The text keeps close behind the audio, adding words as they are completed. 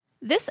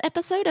This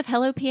episode of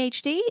Hello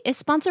PhD is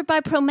sponsored by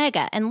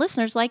Promega and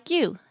listeners like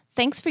you.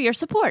 Thanks for your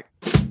support.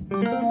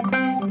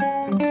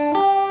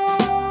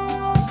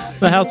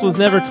 The house was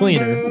never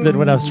cleaner than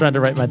when I was trying to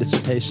write my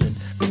dissertation.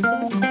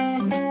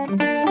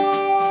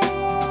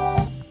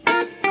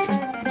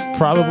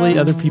 Probably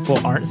other people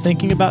aren't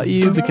thinking about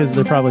you because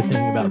they're probably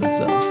thinking about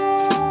themselves.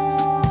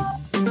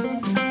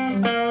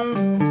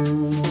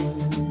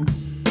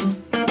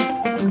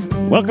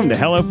 Welcome to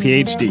Hello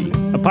PhD,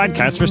 a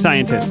podcast for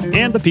scientists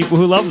and the people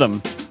who love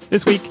them.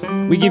 This week,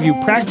 we give you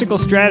practical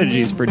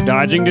strategies for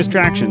dodging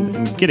distractions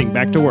and getting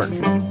back to work.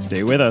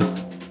 Stay with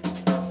us.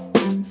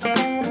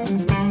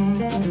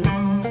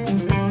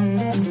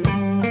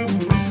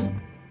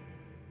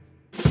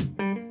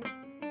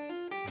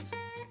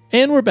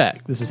 And we're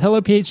back. This is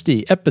Hello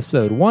PhD,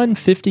 episode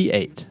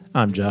 158.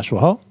 I'm Joshua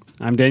Hall.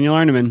 I'm Daniel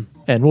Arneman.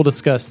 And we'll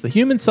discuss the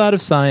human side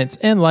of science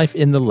and life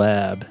in the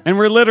lab. And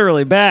we're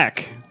literally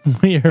back.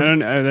 We are. I don't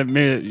know,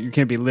 maybe you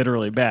can't be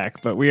literally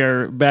back, but we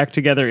are back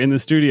together in the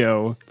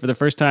studio for the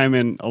first time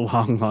in a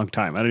long, long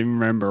time. I don't even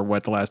remember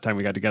what the last time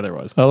we got together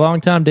was. A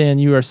long time, Dan.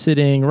 You are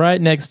sitting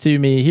right next to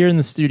me here in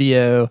the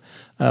studio.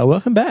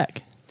 Welcome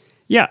back.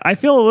 Yeah, I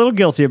feel a little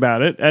guilty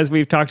about it. As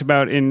we've talked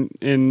about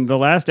in the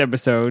last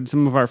episode,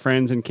 some of our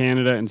friends in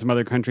Canada and some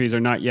other countries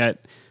are not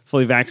yet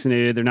fully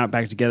vaccinated. They're not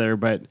back together.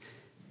 But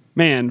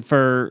man,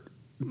 for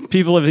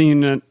people living in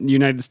the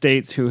United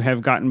States who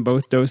have gotten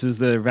both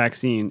doses of the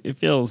vaccine, it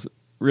feels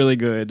really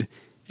good.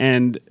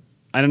 And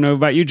I don't know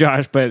about you,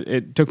 Josh, but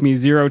it took me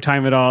zero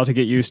time at all to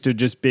get used to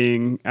just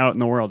being out in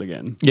the world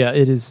again. Yeah,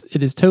 it is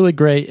totally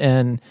great.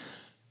 And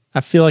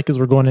I feel like as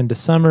we're going into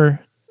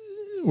summer,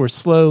 we're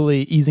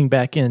slowly easing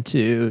back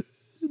into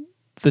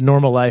the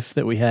normal life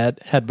that we had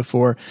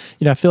before.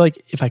 You know, I feel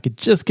like if I could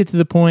just get to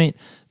the point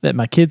that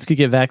my kids could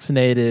get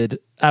vaccinated,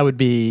 I would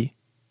be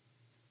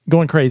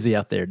going crazy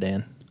out there,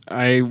 Dan.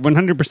 I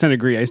 100%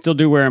 agree. I still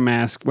do wear a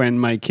mask when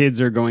my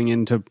kids are going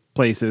into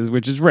places,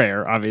 which is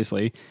rare,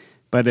 obviously.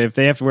 But if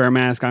they have to wear a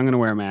mask, I'm going to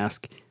wear a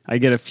mask. I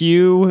get a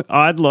few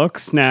odd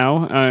looks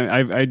now.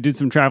 I did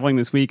some traveling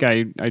this week.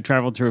 I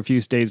traveled through a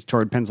few states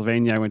toward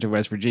Pennsylvania. I went to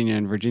West Virginia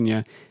and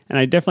Virginia. And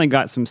I definitely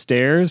got some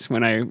stares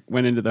when I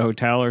went into the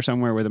hotel or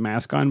somewhere with a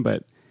mask on.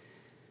 But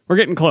we're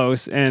getting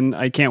close, and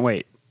I can't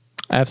wait.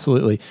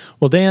 Absolutely.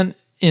 Well, Dan,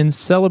 in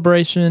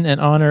celebration and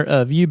honor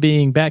of you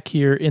being back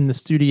here in the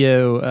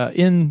studio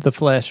in the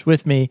flesh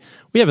with me,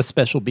 we have a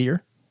special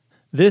beer.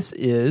 This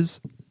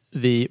is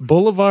the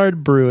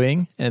Boulevard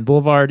Brewing, and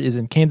Boulevard is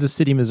in Kansas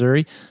City,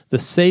 Missouri, the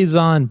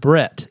Saison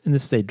Brett. And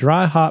this is a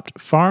dry-hopped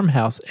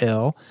farmhouse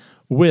ale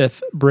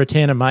with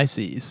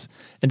Brettanomyces.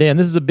 And Dan,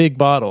 this is a big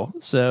bottle,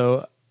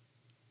 so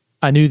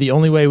I knew the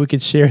only way we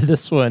could share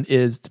this one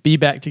is to be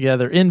back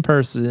together in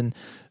person.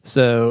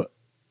 So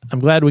I'm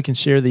glad we can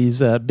share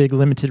these big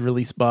limited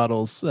release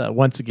bottles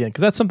once again,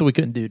 because that's something we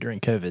couldn't do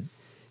during COVID.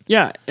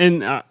 Yeah,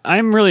 and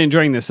I'm really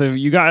enjoying this. So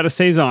you got a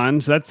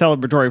Saison, so that's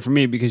celebratory for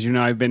me because, you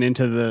know, I've been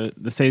into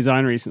the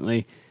Saison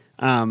recently.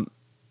 You're going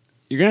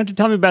to have to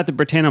tell me about the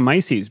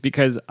Brettanomyces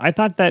because I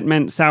thought that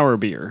meant sour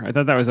beer. I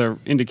thought that was an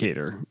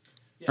indicator.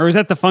 Yeah. Or is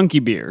that the funky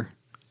beer?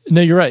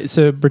 No, you're right.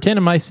 So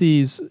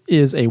Brettanomyces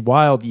is a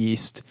wild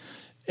yeast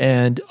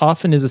and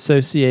often is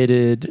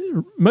associated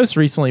most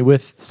recently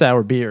with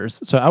sour beers.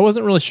 So I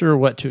wasn't really sure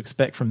what to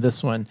expect from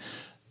this one.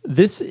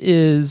 This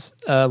is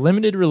a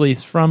limited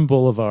release from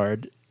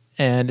Boulevard,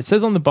 and it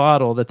says on the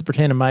bottle that the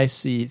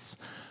Brettanomyces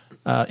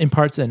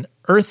imparts an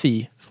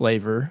earthy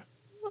flavor.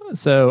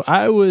 So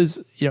I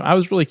was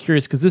really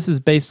curious because this is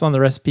based on the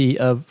recipe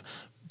of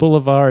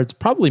Boulevard's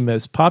probably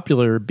most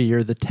popular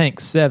beer, the Tank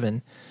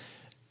 7.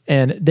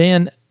 And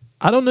Dan,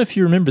 I don't know if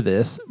you remember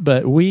this,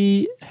 but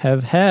we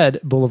have had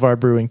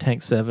Boulevard Brewing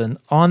Tank 7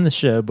 on the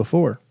show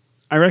before.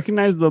 I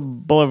recognize the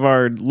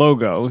Boulevard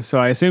logo, so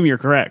I assume you're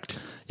correct.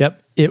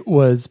 Yep. It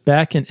was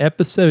back in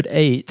episode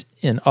 8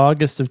 in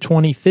August of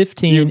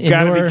 2015. You've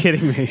got to be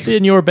kidding me.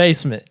 In your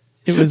basement.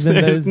 It was in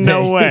those days.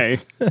 No way.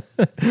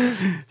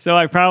 So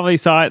I probably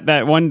saw it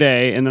that one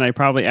day, and then I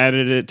probably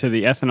added it to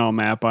the ethanol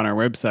map on our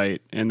website,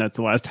 and that's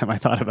the last time I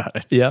thought about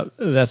it. Yep,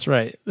 that's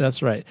right.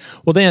 That's right.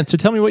 Well, Dan, so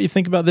tell me what you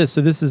think about this. So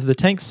this is the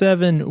Tank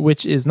 7,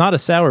 which is not a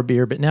sour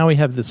beer, but now we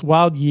have this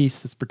wild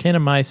yeast, this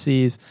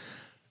Brettanomyces.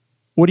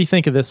 What do you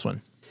think of this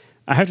one?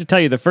 I have to tell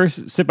you, the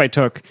first sip I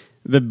took,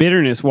 the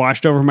bitterness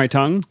washed over my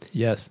tongue.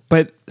 Yes.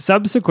 But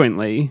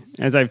subsequently,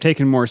 as I've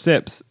taken more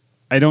sips,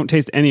 I don't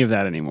taste any of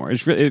that anymore.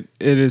 It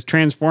is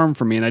transformed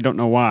for me, and I don't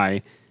know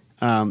why.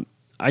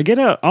 I get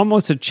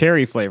almost a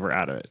cherry flavor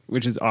out of it,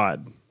 which is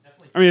odd.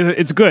 I mean,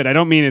 it's good. I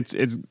don't mean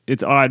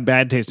it's odd,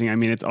 bad tasting. I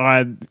mean, it's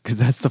odd because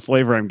that's the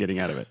flavor I'm getting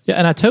out of it. Yeah,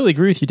 and I totally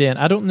agree with you, Dan.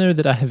 I don't know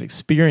that I have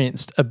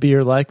experienced a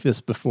beer like this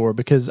before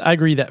because I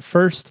agree that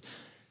first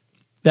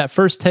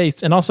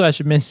taste, and also I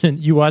should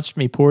mention, you watched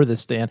me pour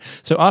this, Dan.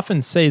 So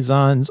often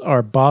Saisons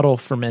are bottle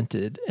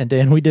fermented, and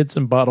Dan, we did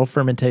some bottle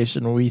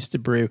fermentation when we used to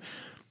brew.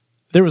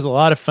 There was a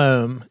lot of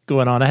foam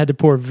going on. I had to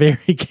pour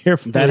very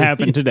carefully. That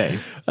happened today.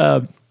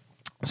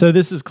 So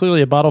this is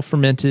clearly a bottle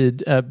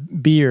fermented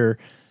beer.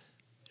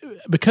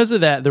 because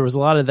of that, there was a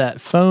lot of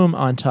that foam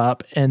on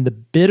top, and the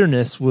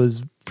bitterness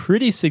was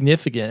pretty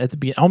significant at the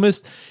beginning.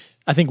 Almost,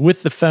 I think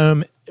with the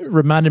foam, it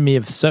reminded me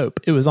of soap.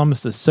 It was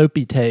almost a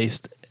soapy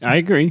taste. I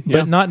agree.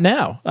 But not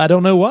now. I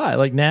don't know why.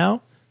 Like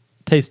now,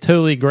 tastes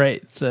totally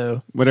great.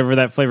 So whatever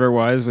that flavor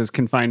was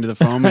confined to the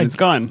foam, and it's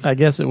gone. I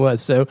guess it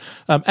was. So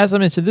as I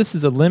mentioned, this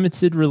is a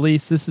limited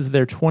release. This is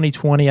their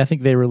 2020. I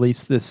think they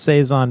released this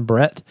Saison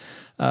Brett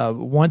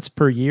once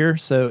per year.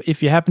 So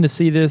if you happen to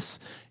see this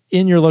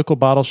in your local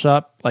bottle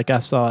shop, like I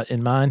saw it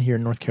in mine here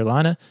in North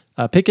Carolina,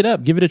 pick it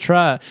up. Give it a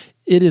try.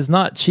 It is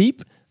not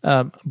cheap,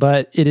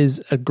 but it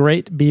is a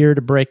great beer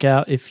to break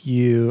out if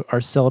you are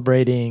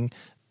celebrating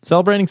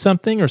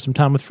something or some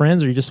time with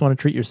friends, or you just want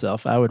to treat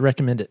yourself. I would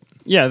recommend it.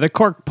 Yeah, the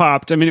cork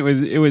popped. I mean,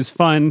 it was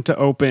fun to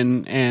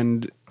open,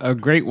 and a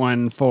great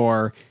one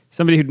for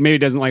somebody who maybe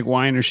doesn't like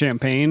wine or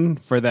champagne.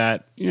 For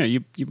that,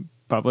 you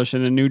publish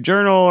in a new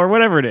journal or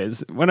whatever it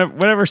is,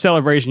 whatever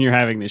celebration you're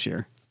having this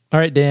year. All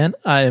right, Dan,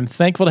 I am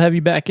thankful to have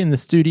you back in the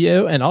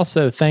studio, and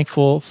also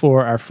thankful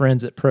for our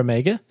friends at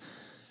Promega.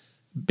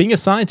 Being a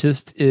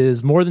scientist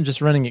is more than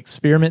just running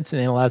experiments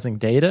and analyzing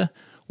data.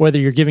 Whether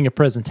you're giving a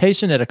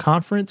presentation at a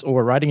conference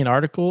or writing an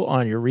article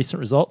on your recent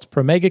results,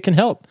 Promega can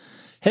help.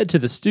 Head to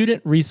the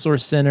Student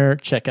Resource Center,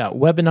 check out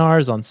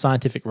webinars on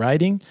scientific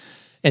writing,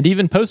 and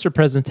even poster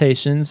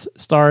presentations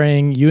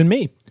starring you and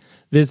me.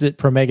 Visit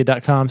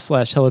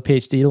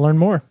promega.com/HelloPhD to learn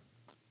more.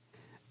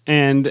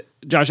 And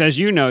Josh, as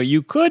you know,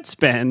 you could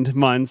spend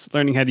months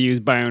learning how to use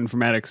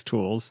bioinformatics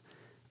tools,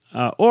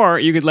 or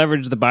you could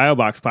leverage the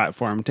BioBox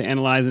platform to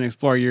analyze and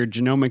explore your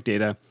genomic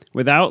data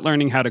without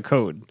learning how to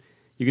code.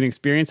 You can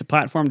experience a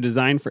platform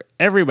designed for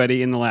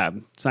everybody in the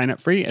lab. Sign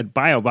up free at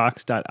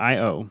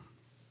biobox.io.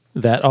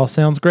 That all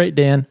sounds great,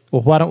 Dan.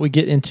 Well, why don't we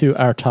get into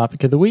our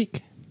topic of the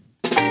week?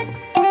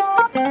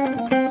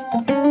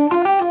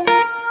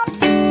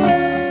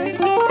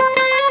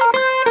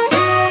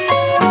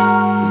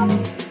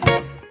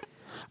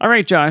 All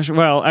right, Josh.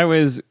 Well, I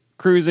was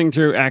cruising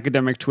through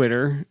academic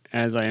Twitter,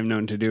 as I am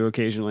known to do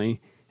occasionally,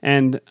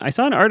 and I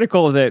saw an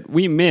article that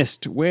we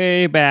missed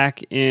way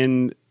back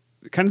in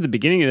kind of the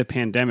beginning of the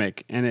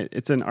pandemic, and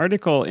it's an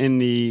article in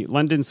the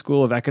London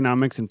School of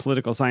Economics and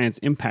Political Science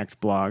Impact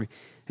blog,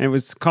 and it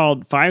was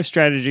called 5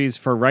 Strategies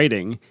for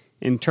Writing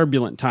in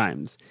Turbulent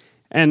Times.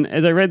 And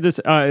as I read this,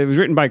 it was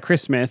written by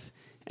Chris Smith,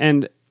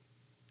 and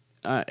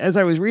as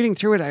I was reading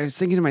through it, I was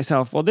thinking to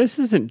myself, well, this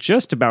isn't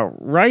just about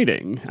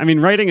writing. I mean,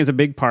 writing is a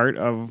big part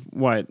of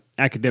what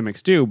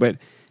academics do, but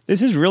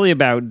this is really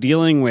about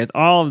dealing with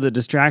all of the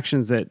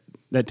distractions that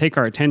take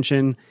our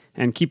attention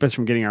and keep us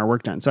from getting our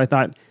work done. So I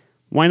thought,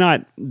 why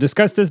not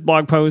discuss this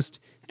blog post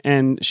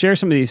and share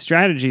some of these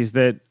strategies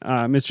that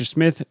Mr.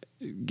 Smith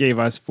gave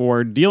us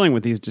for dealing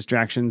with these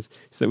distractions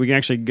so that we can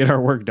actually get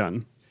our work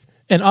done.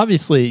 And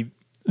obviously,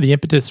 the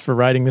impetus for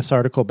writing this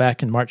article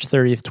back in March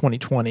 30th,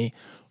 2020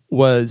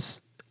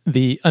 was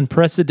the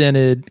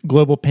unprecedented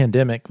global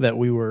pandemic that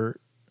we're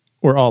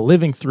all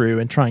living through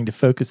and trying to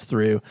focus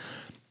through.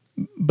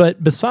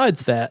 But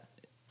besides that,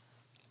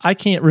 I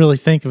can't really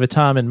think of a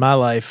time in my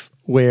life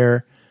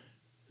where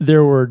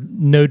there were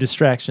no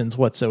distractions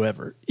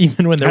whatsoever,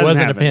 even when there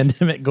wasn't a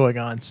pandemic going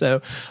on.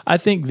 So I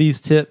think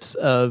these tips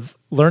of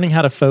learning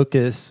how to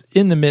focus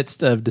in the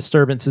midst of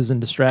disturbances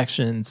and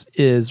distractions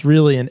is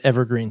really an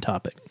evergreen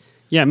topic.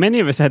 Yeah, many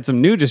of us had some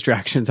new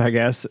distractions, I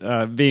guess,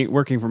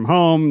 working from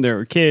home. There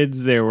were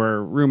kids, there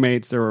were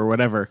roommates, there were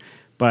whatever.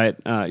 But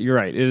you're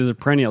right, it is a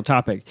perennial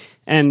topic.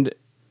 And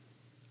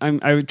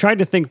I tried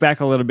to think back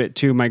a little bit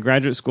to my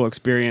graduate school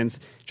experience.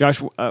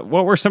 Josh,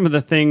 what were some of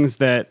the things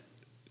that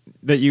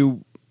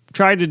you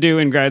tried to do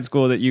in grad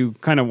school that you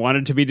kind of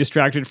wanted to be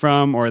distracted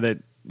from, or that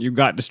you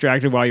got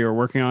distracted while you were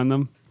working on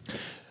them?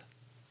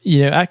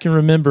 I can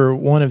remember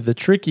one of the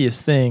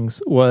trickiest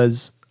things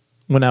was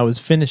when I was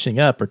finishing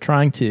up or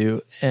trying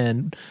to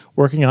and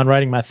working on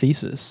writing my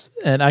thesis.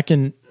 And I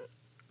can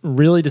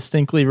really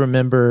distinctly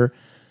remember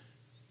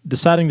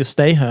deciding to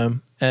stay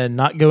home and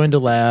not go into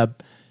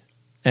lab.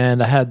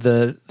 And I had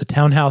the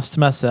townhouse to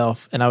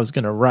myself, and I was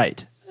going to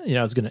write.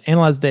 I was going to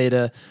analyze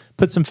data,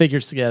 put some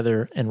figures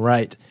together, and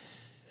write.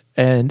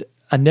 And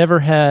I never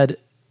had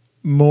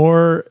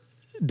more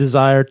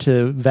desire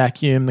to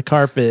vacuum the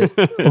carpet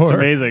or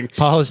amazing.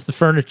 Polish the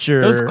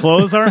furniture. Those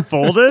clothes aren't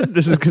folded?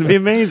 This is going to be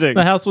amazing.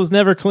 The house was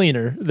never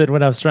cleaner than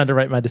when I was trying to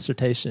write my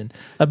dissertation.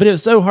 But it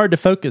was so hard to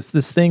focus,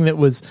 this thing that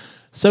was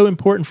so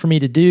important for me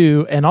to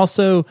do. And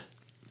also,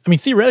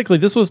 theoretically,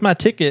 this was my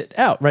ticket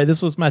out, right?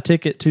 This was my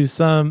ticket to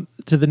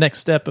the next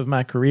step of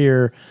my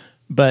career.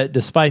 But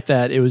despite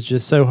that, it was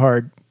just so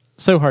hard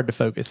to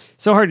focus.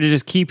 So hard to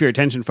just keep your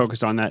attention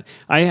focused on that.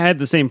 I had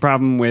the same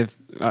problem with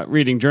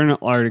reading journal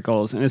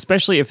articles, and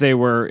especially if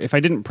I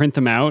didn't print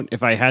them out,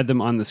 if I had them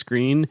on the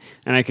screen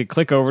and I could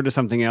click over to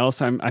something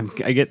else, I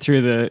get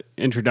through the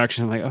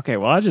introduction. I'm like, okay,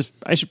 well,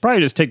 I should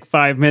probably just take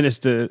 5 minutes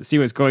to see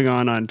what's going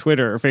on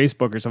Twitter or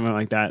Facebook or something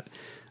like that.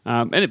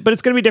 But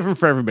it's going to be different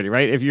for everybody,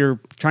 right? If you're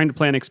trying to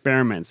plan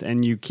experiments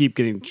and you keep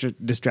getting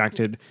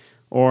distracted,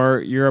 or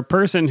you're a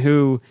person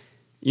who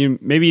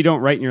maybe you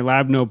don't write in your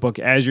lab notebook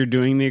as you're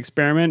doing the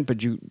experiment,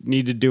 but you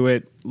need to do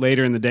it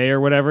later in the day or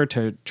whatever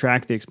to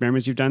track the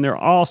experiments you've done. There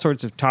are all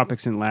sorts of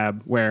topics in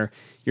lab where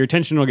your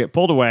attention will get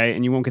pulled away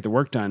and you won't get the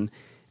work done.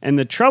 And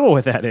the trouble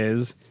with that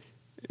is,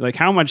 like,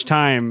 how much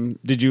time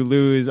did you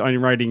lose on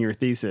writing your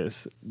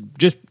thesis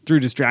just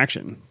through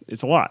distraction?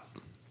 It's a lot.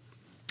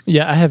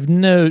 Yeah, I have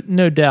no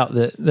doubt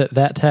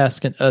that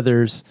task and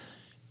others,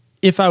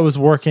 if I was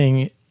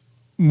working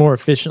more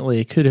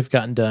efficiently, could have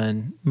gotten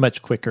done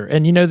much quicker.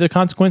 And the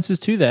consequences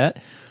to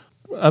that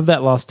of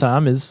that lost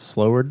time is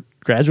slower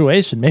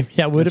graduation.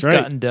 Maybe I would have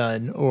gotten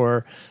done,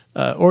 or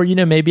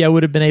maybe I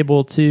would have been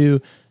able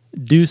to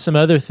do some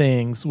other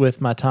things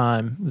with my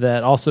time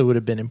that also would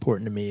have been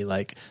important to me,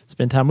 like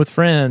spend time with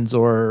friends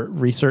or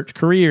research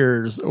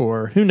careers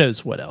or who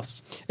knows what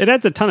else. It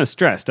adds a ton of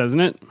stress, doesn't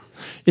it?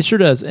 It sure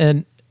does.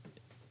 And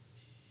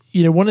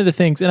one of the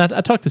things, and I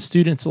talk to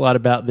students a lot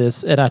about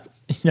this, and I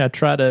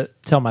try to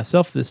tell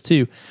myself this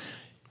too,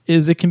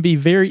 is it can be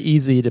very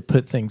easy to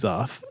put things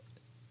off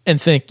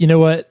and think, you know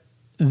what,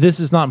 this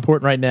is not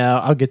important right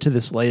now, I'll get to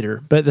this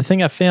later. But the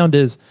thing I found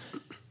is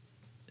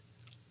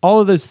all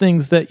of those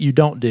things that you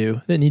don't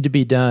do that need to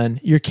be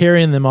done, you're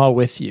carrying them all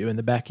with you in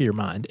the back of your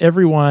mind.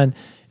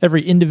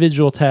 Every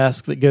individual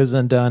task that goes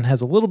undone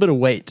has a little bit of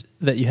weight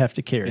that you have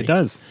to carry. It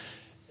does.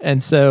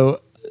 And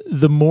so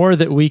the more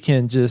that we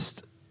can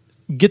just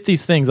get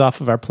these things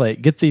off of our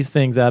plate, get these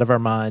things out of our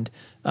mind,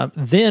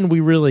 then we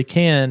really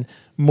can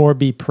more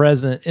be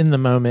present in the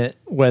moment,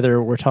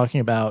 whether we're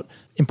talking about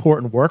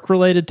important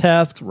work-related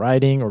tasks,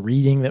 writing or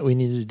reading that we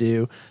need to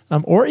do,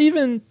 or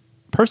even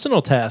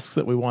personal tasks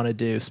that we want to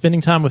do,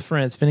 spending time with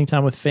friends, spending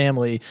time with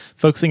family,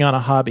 focusing on a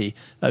hobby.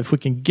 If we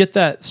can get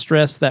that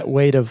stress, that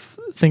weight of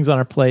things on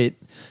our plate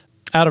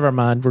out of our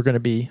mind, we're going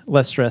to be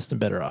less stressed and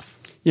better off.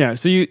 Yeah,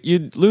 so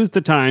you lose the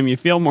time, you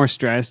feel more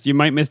stressed, you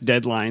might miss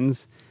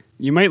deadlines,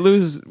 you might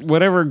lose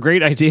whatever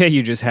great idea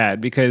you just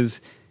had because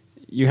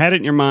you had it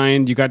in your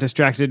mind, you got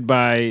distracted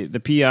by the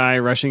PI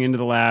rushing into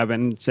the lab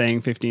and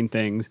saying 15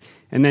 things,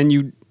 and then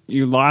you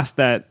lost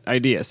that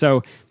idea.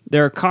 So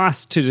there are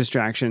costs to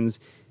distractions,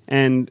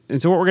 and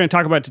so what we're going to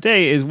talk about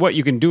today is what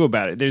you can do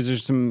about it.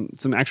 There's some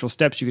actual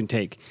steps you can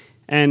take.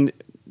 And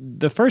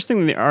the first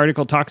thing the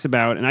article talks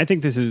about, and I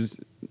think this is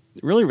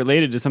really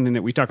related to something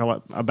that we talk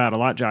about a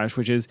lot, Josh,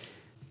 which is,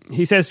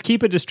 he says,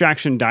 keep a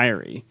distraction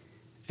diary.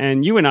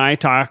 And you and I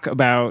talk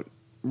about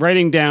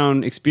writing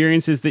down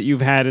experiences that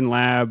you've had in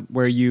lab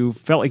where you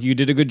felt like you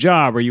did a good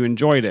job or you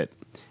enjoyed it.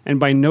 And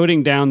by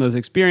noting down those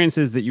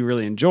experiences that you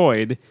really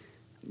enjoyed,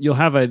 you'll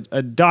have a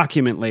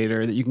document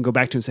later that you can go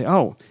back to and say,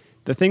 oh,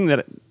 the thing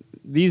that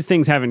these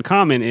things have in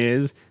common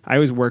is I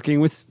was working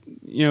with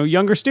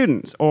younger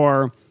students,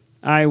 or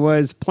I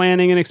was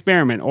planning an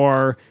experiment,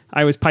 or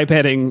I was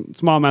pipetting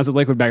small amounts of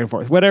liquid back and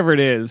forth. Whatever it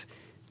is,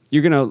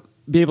 you're going to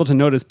be able to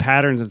notice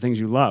patterns of things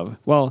you love.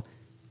 Well,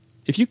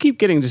 if you keep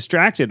getting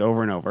distracted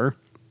over and over,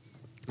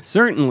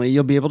 certainly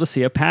you'll be able to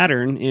see a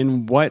pattern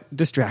in what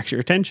distracts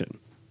your attention.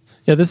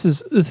 Yeah, this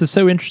is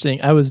so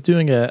interesting. I was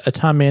doing a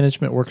time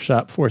management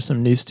workshop for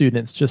some new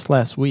students just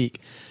last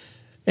week,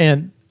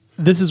 and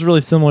this is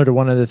really similar to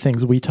one of the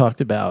things we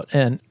talked about,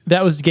 and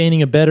that was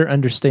gaining a better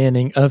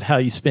understanding of how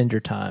you spend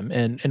your time.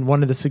 And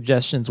one of the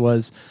suggestions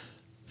was,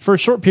 for a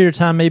short period of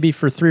time, maybe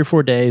for 3 or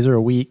 4 days or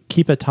a week,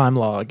 keep a time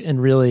log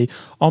and really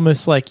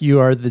almost like you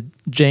are the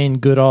Jane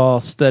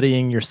Goodall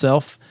studying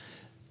yourself.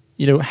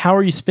 How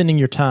are you spending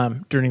your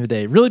time during the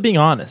day? Really being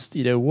honest.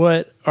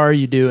 What are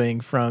you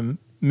doing from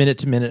minute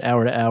to minute,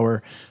 hour to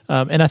hour?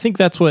 And I think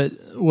that's what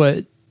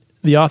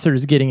the author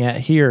is getting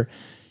at here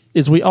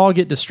is we all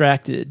get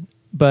distracted,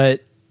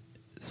 but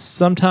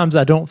sometimes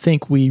I don't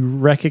think we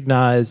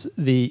recognize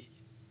the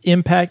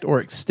impact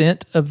or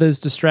extent of those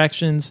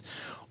distractions,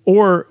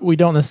 or we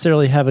don't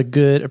necessarily have a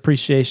good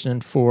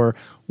appreciation for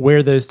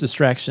where those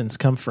distractions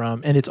come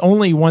from. And it's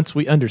only once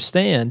we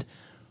understand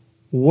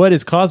what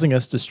is causing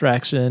us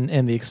distraction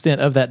and the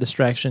extent of that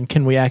distraction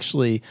can we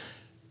actually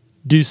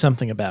do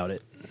something about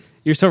it.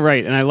 You're so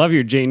right. And I love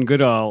your Jane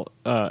Goodall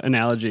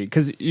analogy,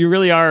 because you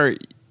really are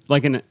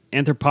like an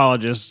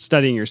anthropologist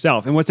studying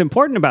yourself. And what's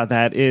important about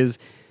that is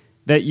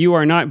that you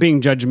are not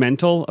being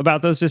judgmental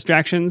about those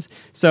distractions.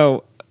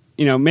 So,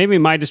 maybe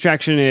my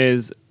distraction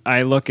is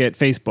I look at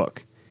Facebook.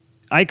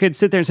 I could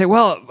sit there and say,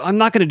 well, I'm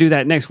not going to do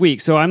that next week,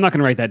 so I'm not going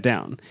to write that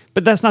down.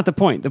 But that's not the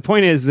point. The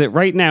point is that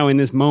right now in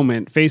this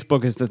moment,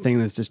 Facebook is the thing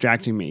that's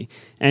distracting me.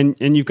 And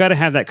you've got to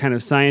have that kind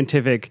of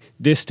scientific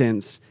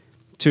distance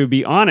to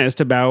be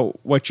honest about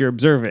what you're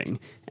observing.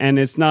 And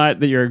it's not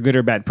that you're a good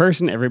or bad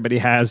person. Everybody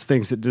has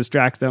things that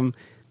distract them.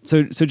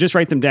 So just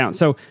write them down.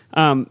 So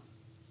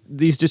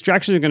these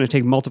distractions are going to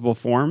take multiple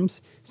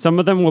forms. Some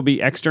of them will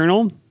be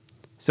external.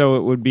 So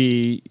it would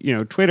be,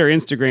 Twitter,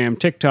 Instagram,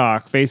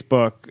 TikTok,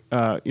 Facebook.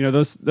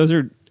 Those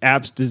are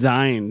apps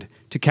designed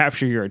to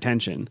capture your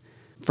attention.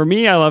 For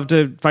me, I love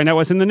to find out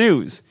what's in the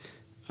news.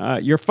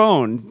 Your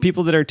phone,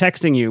 people that are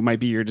texting you might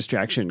be your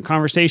distraction.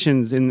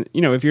 Conversations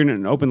if you're in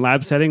an open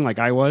lab setting like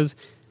I was,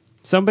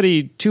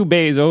 somebody 2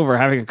 bays over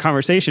having a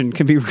conversation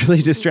can be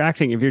really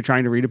distracting if you're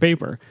trying to read a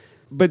paper.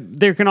 But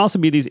there can also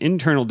be these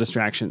internal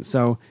distractions.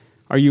 So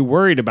are you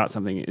worried about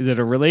something? Is it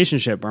a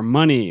relationship or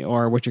money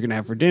or what you're going to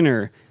have for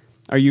dinner?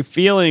 Are you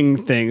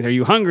feeling things? Are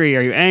you hungry?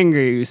 Are you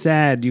angry? Are you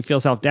sad? Do you feel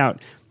self-doubt?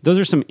 Those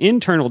are some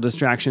internal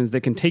distractions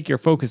that can take your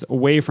focus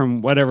away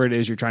from whatever it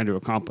is you're trying to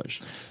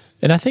accomplish.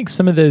 And I think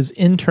some of those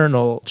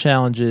internal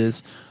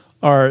challenges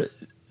are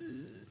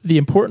the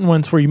important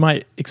ones where you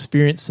might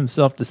experience some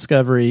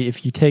self-discovery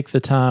if you take the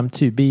time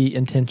to be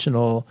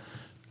intentional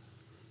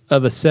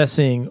of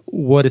assessing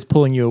what is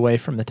pulling you away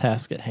from the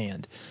task at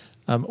hand.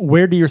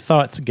 Where do your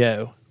thoughts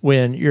go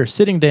when you're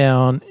sitting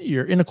down,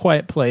 you're in a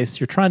quiet place,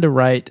 you're trying to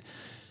write,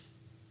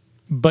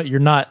 but you're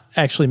not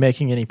actually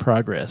making any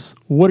progress?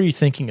 What are you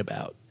thinking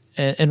about?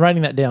 And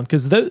writing that down,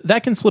 because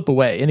that can slip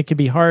away, and it can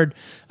be hard.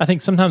 I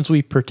think sometimes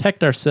we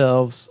protect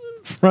ourselves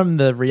from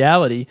the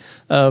reality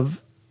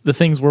of the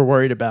things we're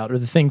worried about or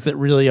the things that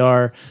really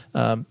are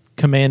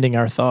commanding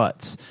our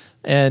thoughts.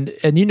 And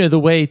the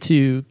way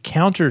to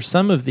counter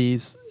some of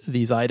these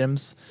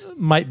items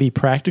might be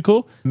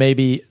practical,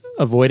 maybe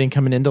avoiding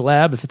coming into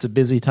lab if it's a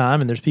busy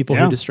time and there's people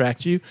who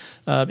distract you.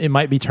 It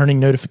might be turning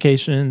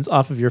notifications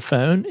off of your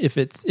phone if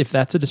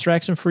that's a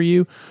distraction for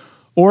you,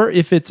 or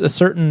if it's a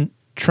certain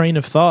train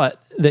of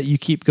thought that you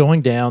keep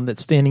going down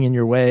that's standing in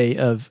your way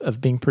of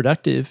being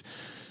productive.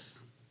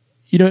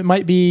 It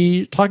might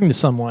be talking to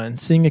someone,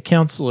 seeing a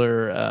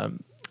counselor,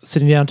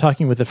 sitting down,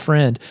 talking with a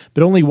friend,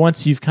 but only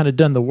once you've kind of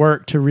done the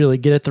work to really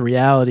get at the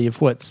reality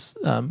of what's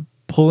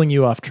pulling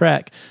you off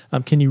track,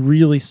 can you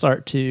really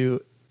start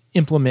to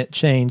implement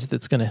change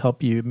that's going to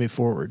help you move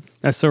forward.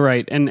 That's so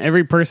right. And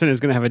every person is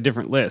going to have a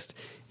different list.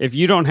 If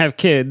you don't have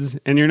kids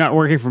and you're not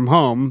working from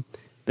home,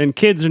 then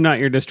kids are not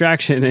your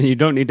distraction, and you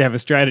don't need to have a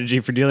strategy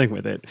for dealing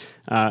with it.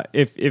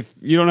 If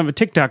you don't have a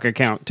TikTok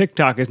account,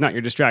 TikTok is not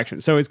your distraction.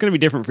 So it's going to be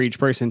different for each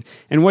person.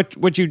 And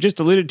what you just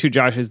alluded to,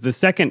 Josh, is the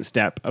second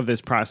step of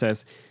this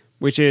process,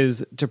 which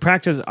is to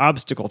practice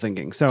obstacle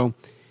thinking. So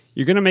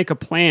you're going to make a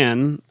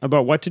plan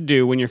about what to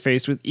do when you're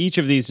faced with each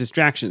of these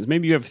distractions.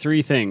 Maybe you have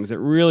 3 things that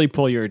really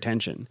pull your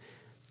attention.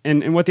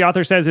 And what the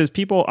author says is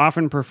people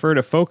often prefer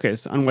to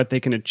focus on what they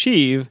can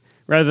achieve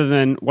rather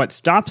than what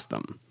stops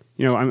them.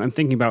 I'm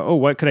thinking about,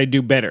 what could I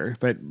do better?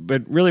 But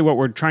really what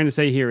we're trying to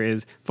say here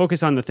is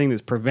focus on the thing that's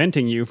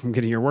preventing you from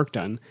getting your work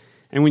done.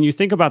 And when you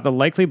think about the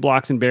likely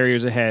blocks and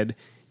barriers ahead,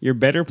 you're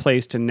better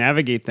placed to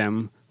navigate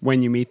them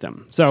when you meet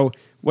them. So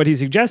what he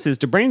suggests is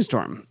to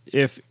brainstorm.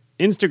 If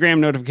Instagram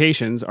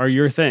notifications are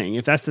your thing,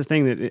 if that's the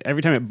thing that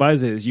every time it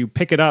buzzes, you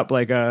pick it up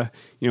like a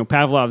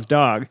Pavlov's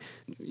dog,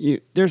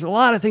 there's a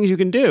lot of things you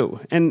can do.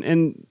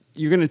 And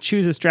you're going to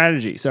choose a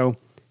strategy. So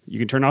you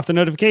can turn off the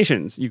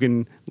notifications. You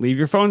can leave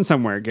your phone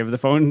somewhere. Give the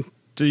phone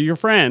to your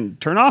friend.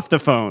 Turn off the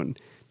phone.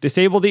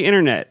 Disable the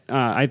internet.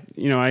 I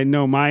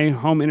know my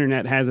home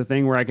internet has a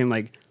thing where I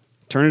can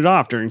turn it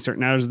off during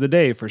certain hours of the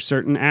day for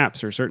certain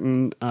apps or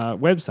certain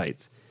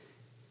websites.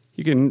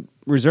 You can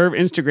reserve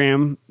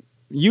Instagram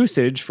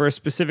usage for a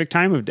specific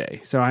time of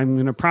day. So I'm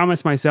going to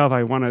promise myself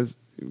I want to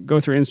go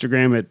through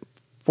Instagram at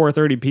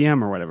 4:30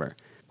 p.m. or whatever.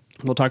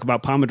 We'll talk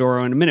about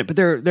Pomodoro in a minute, but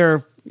there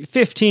are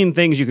 15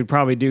 things you could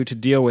probably do to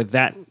deal with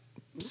that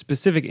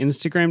specific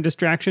Instagram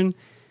distraction.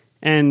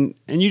 And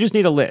you just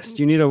need a list.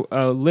 You need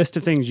a list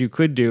of things you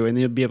could do, and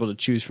you'll be able to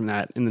choose from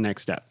that in the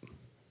next step.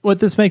 What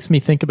this makes me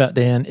think about,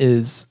 Dan,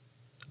 is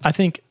I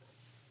think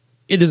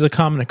it is a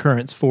common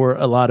occurrence for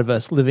a lot of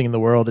us living in the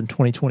world in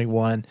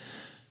 2021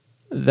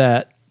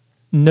 that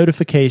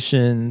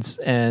notifications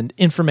and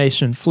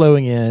information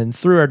flowing in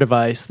through our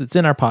device that's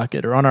in our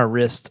pocket or on our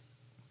wrist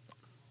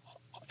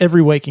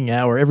every waking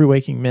hour, every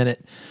waking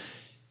minute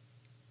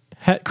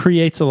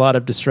creates a lot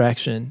of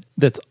distraction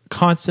that's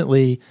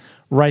constantly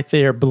right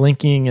there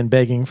blinking and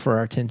begging for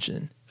our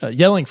attention,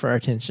 yelling for our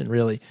attention,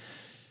 really.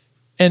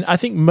 And I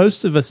think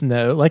most of us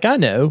know, like I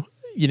know,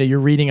 you're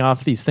reading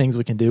off these things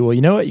we can do. Well,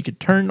 you know what? You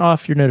could turn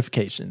off your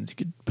notifications. You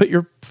could put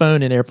your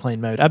phone in airplane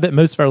mode. I bet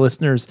most of our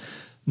listeners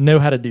know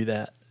how to do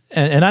that.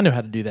 And I know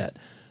how to do that.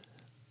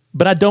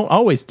 But I don't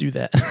always do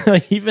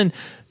that. Even,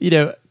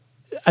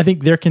 I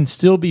think there can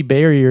still be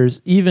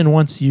barriers even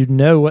once you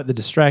know what the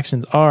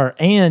distractions are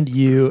and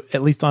you,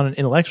 at least on an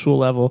intellectual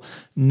level,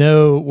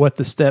 know what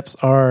the steps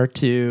are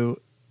to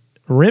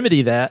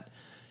remedy that.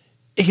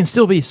 It can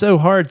still be so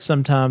hard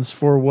sometimes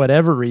for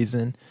whatever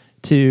reason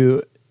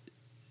to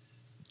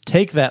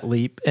take that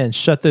leap and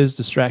shut those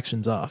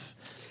distractions off.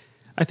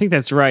 I think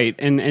that's right.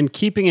 And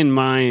keeping in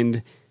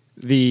mind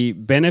the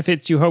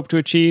benefits you hope to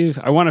achieve.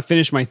 I want to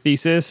finish my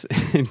thesis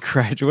and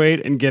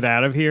graduate and get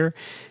out of here.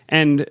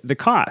 And the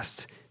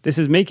costs. This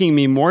is making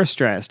me more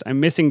stressed. I'm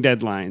missing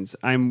deadlines.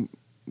 I'm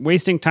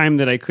wasting time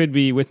that I could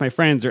be with my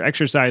friends or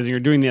exercising or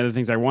doing the other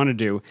things I want to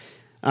do.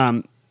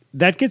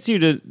 That gets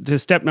you to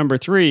step number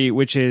 3,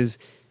 which is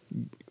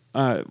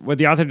what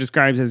the author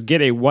describes as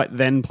get a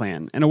what-then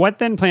plan. And a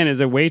what-then plan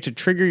is a way to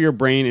trigger your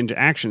brain into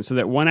action so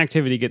that one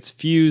activity gets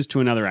fused to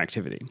another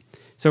activity.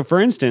 So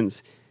for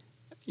instance,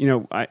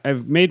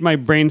 I've made my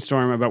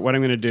brainstorm about what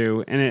I'm going to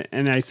do,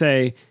 and I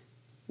say,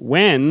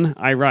 when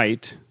I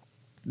write,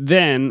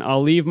 then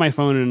I'll leave my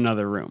phone in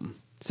another room.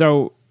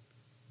 So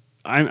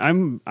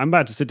I'm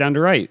about to sit down to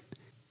write.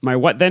 My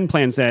what then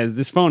plan says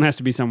this phone has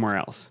to be somewhere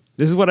else.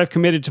 This is what I've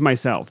committed to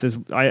myself.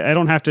 I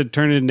don't have to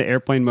turn it into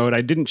airplane mode.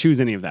 I didn't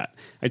choose any of that.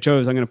 I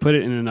chose I'm going to put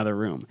it in another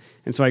room.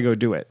 And so I go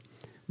do it.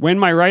 When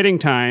my writing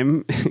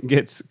time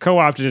gets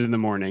co-opted in the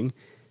morning,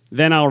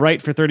 then I'll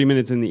write for 30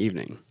 minutes in the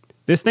evening.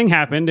 This thing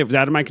happened. It was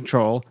out of my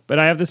control, but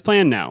I have this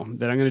plan now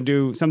that I'm going to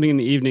do something in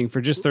the evening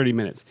for just 30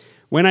 minutes.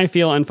 When I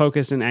feel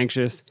unfocused and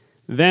anxious,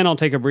 then I'll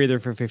take a breather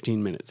for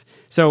 15 minutes.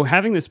 So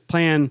having this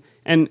plan,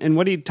 and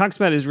what he talks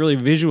about is really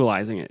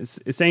visualizing it.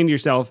 It's saying to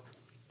yourself,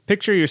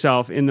 picture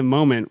yourself in the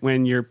moment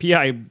when your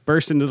PI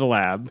bursts into the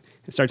lab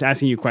and starts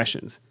asking you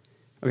questions.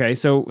 Okay,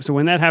 so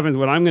when that happens,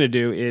 what I'm going to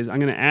do is I'm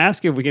going to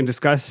ask if we can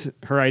discuss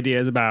her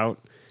ideas about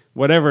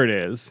whatever it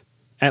is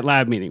at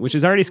lab meeting, which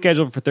is already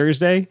scheduled for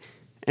Thursday,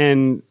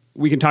 and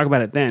we can talk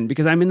about it then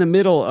because I'm in the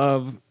middle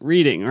of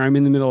reading or I'm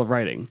in the middle of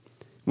writing.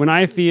 When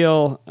I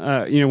feel,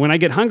 when I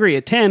get hungry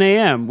at 10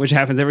 a.m., which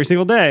happens every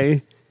single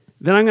day,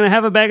 then I'm going to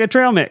have a bag of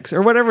trail mix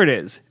or whatever it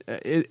is.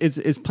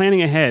 It's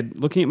planning ahead,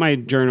 looking at my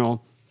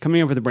journal,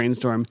 coming up with a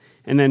brainstorm,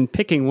 and then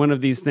picking one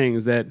of these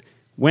things that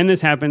when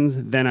this happens,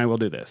 then I will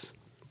do this.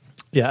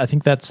 Yeah, I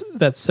think that's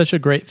such a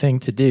great thing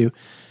to do.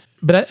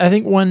 But I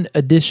think one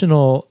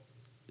additional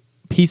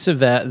piece of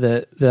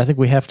that I think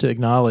we have to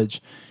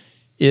acknowledge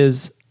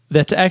is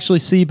that to actually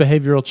see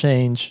behavioral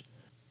change,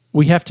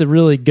 we have to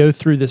really go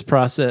through this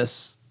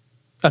process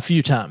a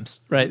few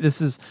times, right? This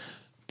is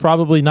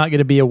probably not going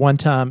to be a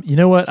one-time, you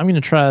know what, I'm going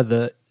to try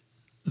the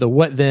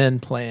what then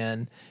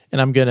plan, and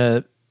I'm going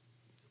to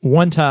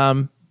one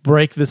time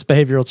break this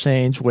behavioral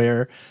change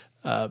where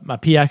my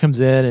PI comes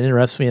in and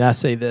interrupts me and I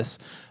say this.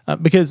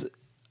 Because,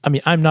 I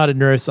mean, I'm not a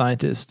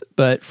neuroscientist,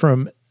 but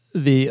from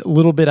the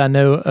little bit I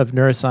know of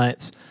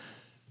neuroscience,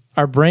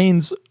 our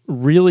brains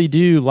really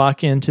do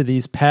lock into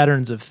these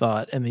patterns of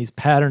thought and these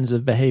patterns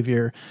of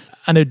behavior.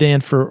 I know, Dan,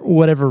 for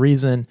whatever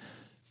reason,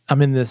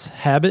 I'm in this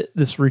habit,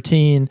 this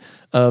routine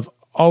of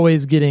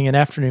always getting an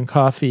afternoon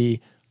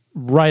coffee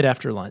right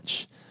after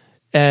lunch.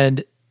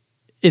 And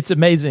it's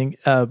amazing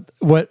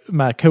what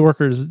my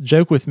coworkers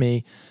joke with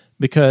me,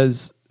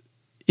 because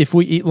if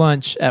we eat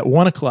lunch at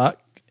 1 o'clock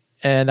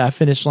and I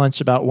finish lunch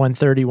about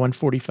 1:30,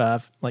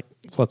 1:45, like,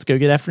 let's go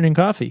get afternoon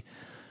coffee.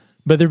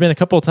 But there have been a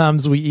couple of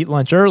times we eat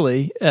lunch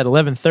early at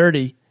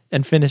 11:30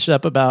 and finish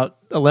up about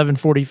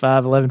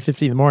 11:45,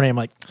 11:50 in the morning. I'm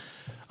like,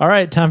 all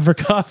right, time for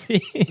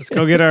coffee. Let's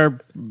go get our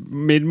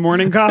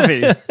mid-morning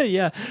coffee.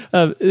 Yeah.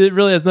 It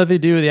really has nothing to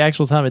do with the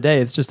actual time of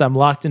day. It's just I'm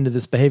locked into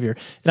this behavior.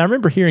 And I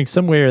remember hearing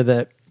somewhere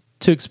that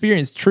to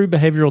experience true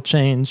behavioral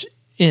change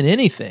in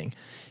anything,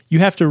 you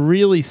have to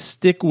really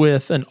stick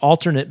with an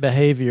alternate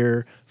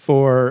behavior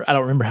for, I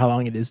don't remember how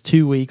long it is,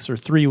 2 weeks or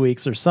 3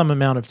 weeks or some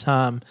amount of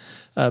time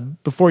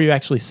before you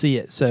actually see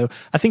it. So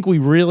I think we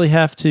really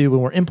have to,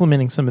 when we're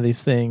implementing some of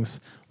these things,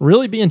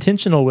 really be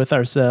intentional with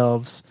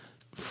ourselves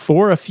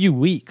for a few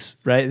weeks,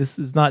 right? This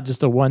is not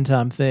just a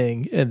one-time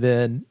thing, and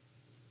then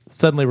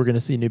suddenly we're going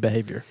to see new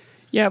behavior.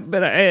 Yeah,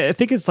 but I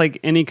think it's like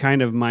any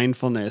kind of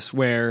mindfulness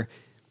where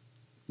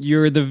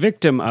you're the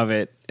victim of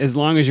it as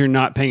long as you're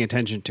not paying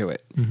attention to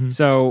it. Mm-hmm.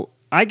 So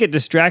I get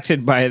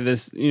distracted by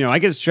this, I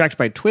get distracted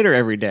by Twitter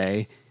every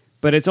day,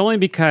 but it's only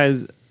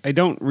because I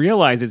don't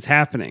realize it's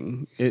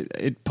happening.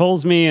 It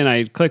pulls me and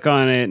I click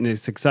on it and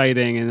it's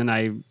exciting, and then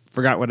I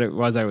forgot what it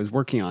was I was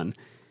working on.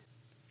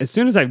 As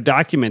soon as I've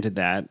documented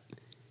that,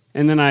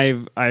 and then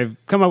I've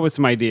come up with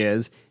some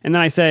ideas, and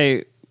then I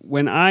say,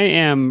 when I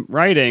am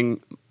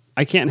writing,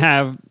 I can't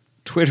have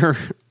Twitter.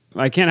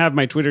 I can't have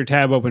my Twitter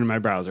tab open in my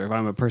browser if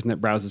I'm a person that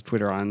browses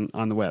Twitter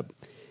on the web.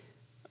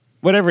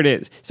 Whatever it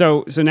is.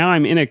 So now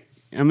I'm in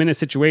a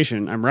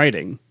situation, I'm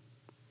writing.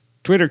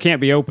 Twitter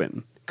can't be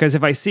open, because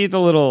if I see the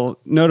little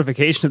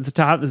notification at the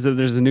top that says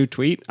there's a new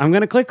tweet, I'm going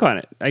to click on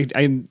it.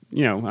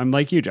 I'm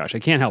like you, Josh. I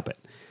can't help it.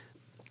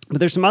 But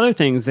there's some other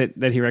things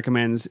that he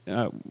recommends,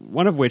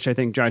 one of which I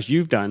think, Josh,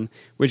 you've done,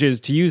 which is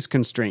to use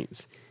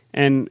constraints.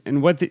 And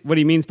what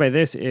he means by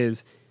this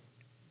is,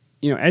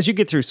 as you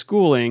get through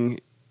schooling,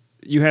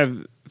 you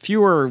have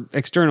fewer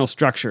external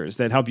structures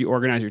that help you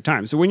organize your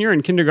time. So when you're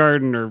in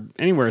kindergarten or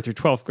anywhere through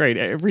 12th grade,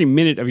 every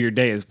minute of your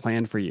day is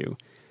planned for you.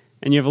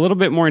 And you have a little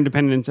bit more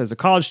independence as a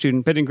college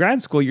student, but in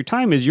grad school, your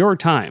time is your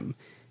time.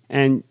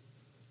 And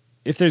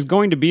if there's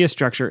going to be a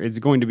structure, it's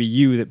going to be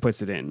you that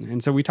puts it in.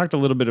 And so we talked a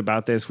little bit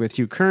about this with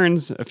Hugh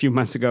Kearns a few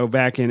months ago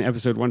back in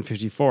episode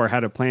 154,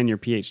 How to Plan Your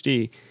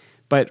PhD.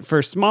 But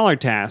for smaller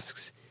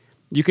tasks,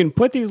 you can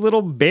put these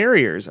little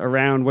barriers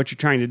around what you're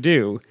trying to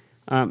do.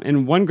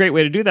 And one great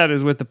way to do that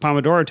is with the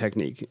Pomodoro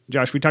technique.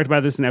 Josh, we talked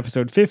about this in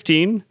episode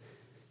 15,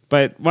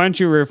 but why don't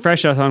you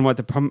refresh us on what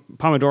the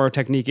Pomodoro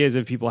technique is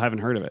if people haven't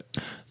heard of it?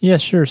 Yeah,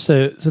 sure.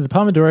 So the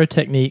Pomodoro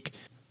technique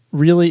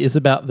really is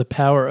about the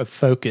power of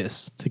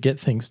focus to get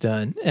things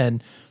done.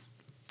 And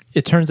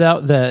it turns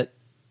out that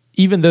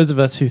even those of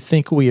us who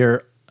think we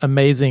are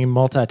amazing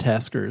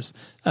multitaskers,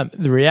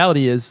 the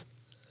reality is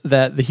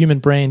that the human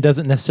brain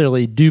doesn't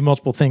necessarily do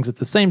multiple things at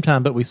the same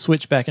time, but we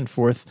switch back and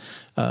forth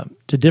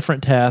to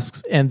different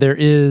tasks, and there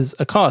is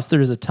a cost.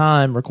 There is a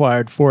time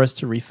required for us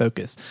to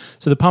refocus.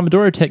 So the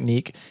Pomodoro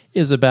technique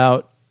is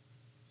about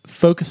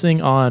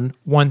focusing on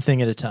one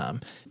thing at a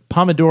time.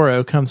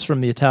 Pomodoro comes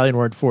from the Italian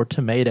word for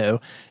tomato,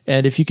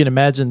 and if you can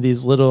imagine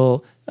those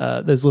little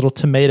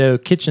tomato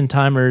kitchen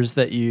timers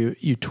that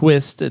you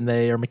twist, and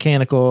they are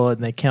mechanical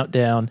and they count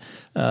down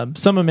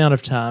some amount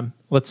of time,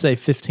 let's say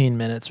 15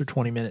 minutes or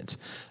 20 minutes.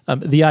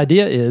 The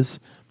idea is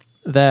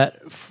that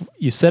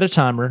you set a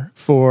timer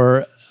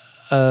for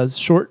a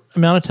short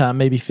amount of time,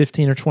 maybe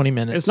 15 or 20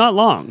 minutes. It's not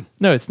long.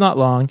 No, it's not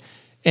long,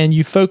 and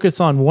you focus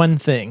on one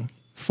thing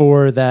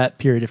for that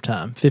period of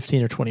time,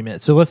 15 or 20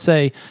 minutes. So let's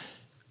say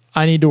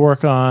I need to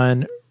work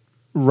on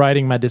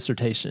writing my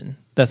dissertation.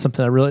 That's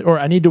something or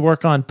I need to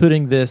work on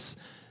putting this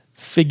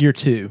figure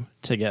 2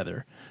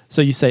 together.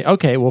 So you say,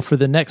 okay, well, for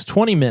the next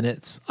 20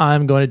 minutes,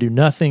 I'm going to do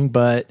nothing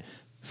but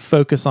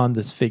focus on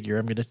this figure.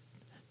 I'm going to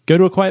go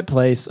to a quiet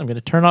place. I'm going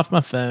to turn off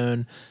my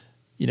phone.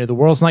 The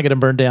world's not going to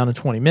burn down in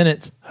 20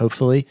 minutes,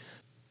 hopefully.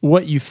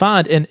 What you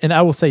find, and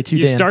I will say too,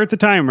 you Dan, start the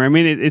timer. I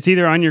mean, it's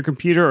either on your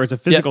computer or it's a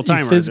physical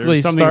timer. You physically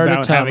There's something start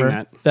about a timer. having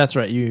that. That's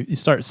right. You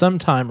start some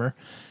timer,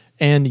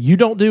 and you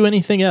don't do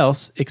anything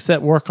else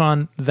except work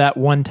on that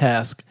one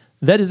task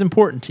that is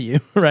important to you,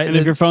 right? And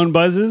if your phone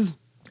buzzes,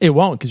 it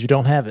won't, because you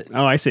don't have it.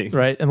 Oh, I see.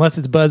 Right, unless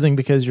it's buzzing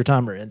because your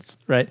timer ends,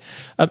 right?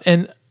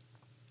 And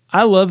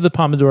I love the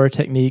Pomodoro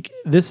technique.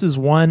 This is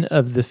one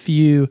of the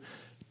few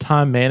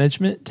time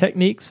management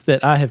techniques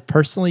that I have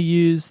personally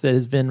used that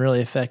has been really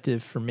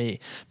effective for me.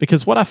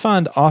 Because what I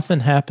find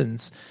often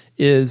happens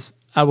is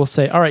I will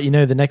say, all right,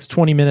 the next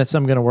 20 minutes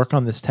I'm going to work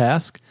on this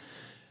task.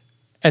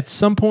 At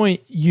some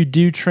point, you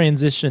do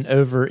transition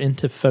over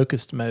into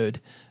focused mode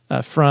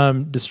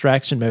from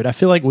distraction mode. I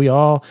feel like we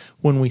all,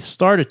 when we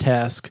start a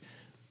task,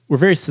 we're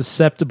very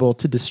susceptible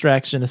to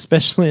distraction,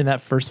 especially in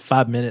that first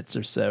 5 minutes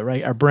or so,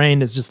 right? Our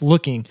brain is just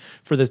looking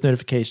for those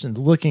notifications,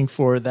 looking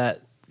for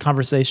that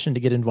conversation to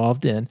get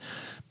involved in.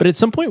 But at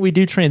some point, we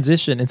do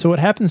transition. And so what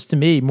happens to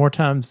me more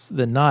times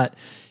than not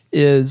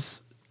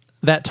is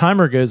that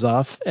timer goes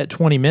off at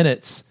 20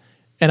 minutes,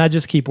 and I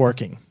just keep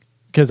working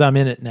because I'm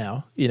in it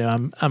now.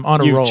 I'm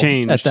on a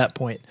roll at that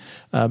point.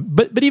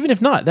 But even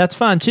if not, that's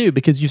fine too,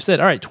 because you've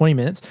said, all right, 20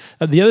 minutes.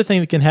 The other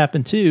thing that can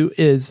happen too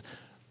is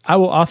I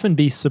will often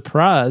be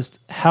surprised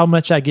how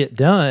much I get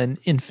done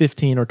in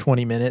 15 or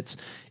 20 minutes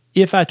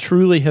if I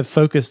truly have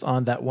focused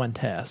on that one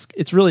task.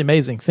 It's really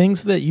amazing.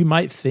 Things that you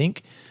might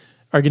think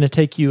are going to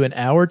take you an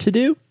hour to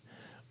do,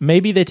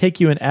 maybe they take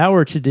you an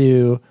hour to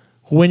do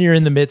when you're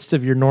in the midst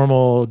of your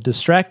normal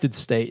distracted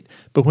state.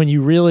 But when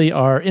you really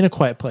are in a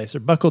quiet place or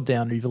buckled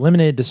down or you've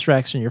eliminated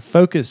distraction, you're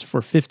focused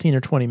for 15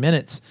 or 20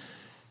 minutes,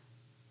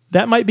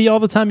 that might be all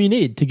the time you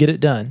need to get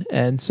it done.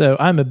 And so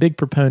I'm a big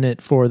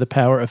proponent for the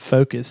power of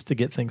focus to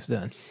get things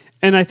done.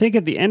 And I think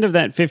at the end of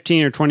that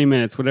 15 or 20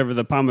 minutes, whatever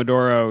the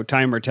Pomodoro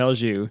timer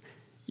tells you,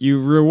 you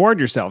reward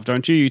yourself,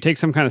 don't you? You take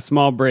some kind of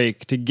small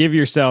break to give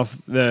yourself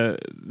that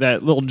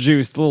little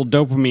juice, the little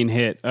dopamine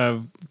hit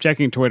of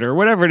checking Twitter or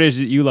whatever it is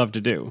that you love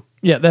to do.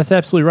 Yeah, that's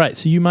absolutely right.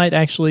 So you might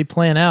actually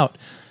plan out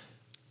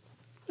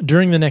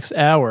during the next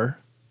hour,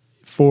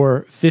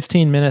 for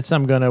 15 minutes,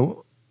 I'm going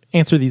to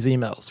answer these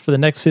emails. For the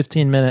next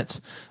 15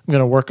 minutes, I'm going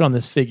to work on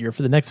this figure.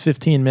 For the next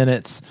 15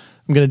 minutes,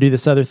 I'm going to do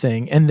this other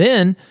thing. And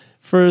then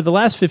for the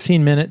last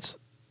 15 minutes,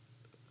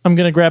 I'm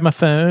going to grab my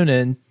phone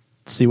and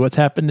see what's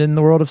happened in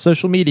the world of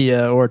social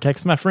media or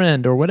text my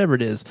friend or whatever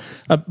it is.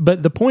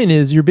 But the point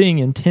is, you're being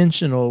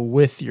intentional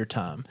with your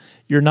time.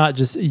 You're not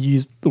just, you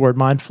use the word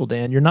mindful,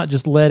 Dan, you're not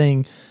just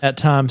letting that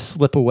time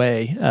slip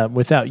away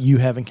without you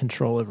having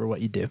control over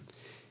what you do.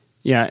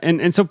 Yeah,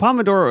 and so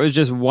Pomodoro is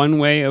just one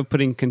way of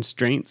putting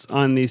constraints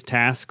on these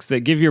tasks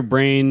that give your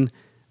brain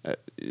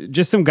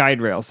just some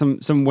guide rails,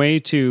 some way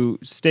to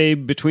stay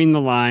between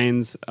the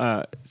lines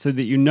so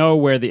that you know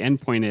where the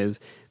endpoint is.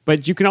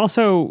 But you can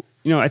also,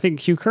 I think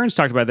Hugh Kearns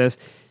talked about this,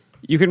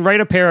 you can write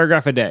a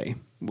paragraph a day.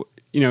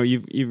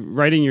 You're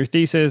writing your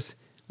thesis,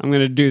 I'm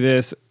going to do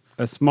this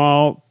a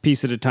small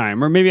piece at a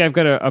time. Or maybe I've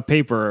got a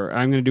paper,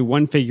 I'm going to do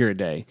one figure a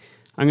day.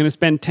 I'm going to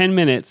spend 10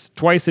 minutes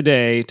twice a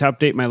day to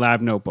update my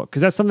lab notebook,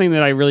 because that's something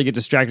that I really get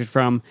distracted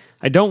from.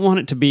 I don't want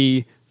it to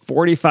be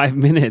 45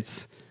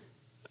 minutes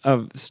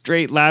of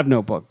straight lab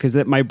notebook, because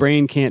my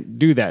brain can't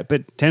do that.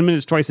 But 10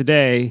 minutes twice a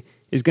day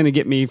is going to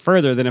get me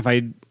further than if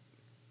I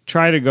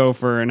try to go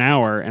for an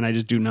hour and I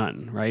just do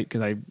none, right?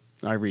 Because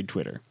I read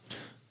Twitter.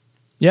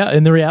 Yeah,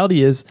 and the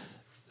reality is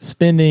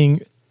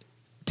spending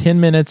 10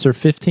 minutes or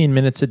 15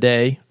 minutes a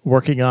day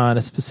working on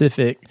a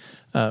specific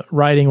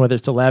writing, whether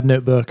it's a lab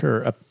notebook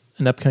or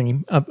an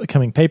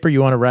upcoming paper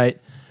you want to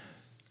write,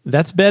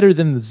 that's better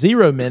than the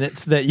 0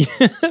 minutes that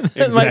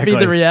Exactly. might be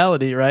the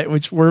reality, right?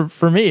 Which were,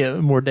 for me,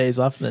 more days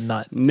often than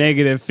not.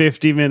 Negative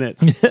 50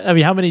 minutes. I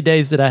mean, how many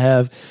days did I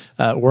have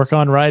work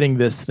on writing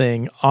this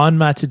thing on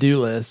my to-do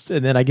list,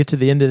 and then I get to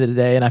the end of the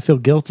day and I feel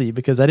guilty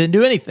because I didn't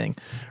do anything,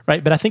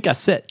 right? But I think I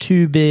set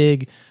too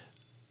big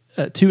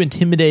too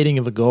intimidating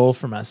of a goal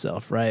for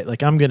myself, right?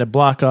 Like I'm going to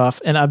block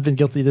off, and I've been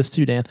guilty of this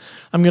too, Dan.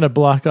 I'm going to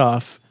block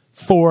off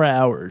 4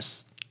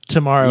 hours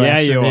tomorrow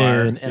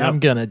afternoon, and I'm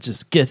going to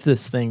just get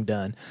this thing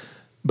done.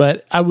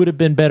 But I would have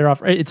been better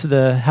off. Right? It's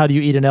the how do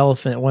you eat an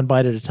elephant one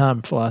bite at a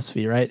time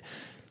philosophy, right?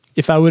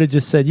 If I would have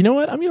just said, you know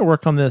what, I'm going to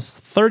work on this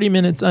 30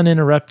 minutes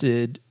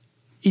uninterrupted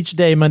each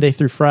day, Monday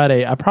through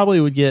Friday, I probably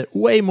would get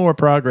way more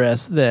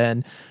progress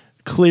than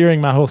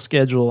clearing my whole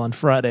schedule on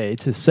Friday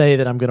to say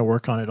that I'm going to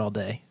work on it all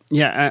day.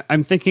 Yeah,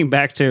 I'm thinking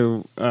back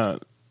to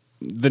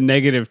the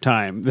negative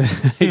time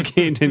that I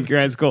gained in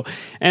grad school.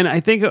 And I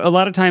think a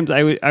lot of times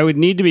I would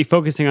need to be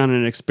focusing on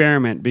an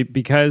experiment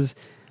because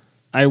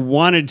I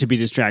wanted to be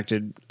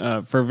distracted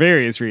for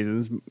various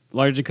reasons,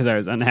 largely because I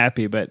was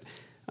unhappy. But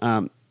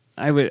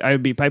I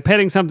would be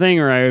pipetting something,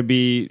 or I would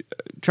be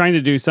trying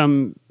to do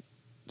some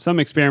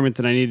experiment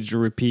that I needed to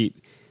repeat.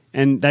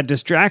 And that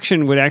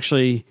distraction would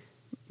actually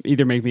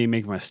either make me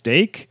make a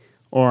mistake,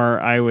 or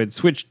I would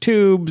switch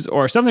tubes,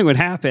 or something would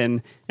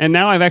happen. And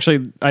now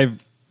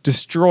I've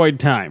destroyed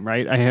time,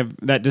 right?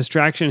 That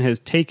distraction has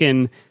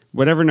taken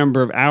whatever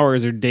number of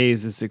hours or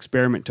days this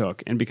experiment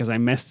took. And because I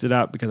messed it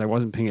up, because I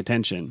wasn't paying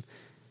attention,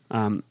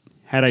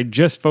 had I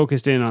just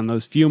focused in on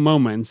those few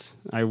moments,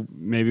 I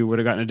maybe would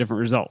have gotten a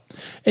different result.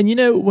 And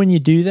when you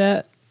do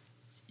that,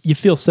 you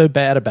feel so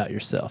bad about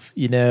yourself.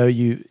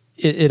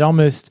 It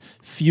almost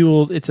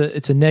fuels. It's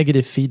a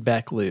negative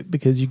feedback loop,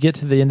 because you get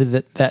to the end of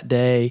that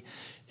day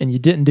and you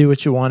didn't do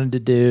what you wanted to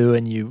do,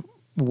 and you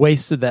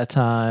wasted that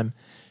time,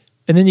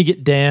 and then you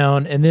get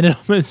down, and then it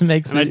almost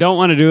makes. And I don't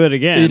want to do it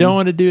again. You don't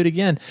want to do it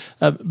again.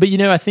 But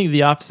I think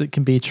the opposite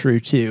can be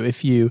true too.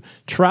 If you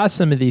try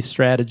some of these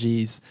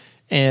strategies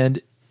and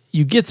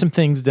you get some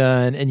things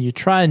done, and you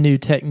try a new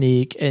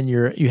technique, and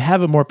you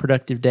have a more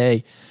productive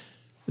day,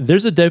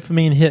 there's a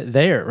dopamine hit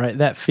there, right?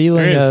 That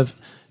feeling of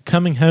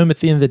coming home at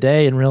the end of the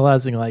day and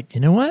realizing, like,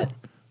 you know what?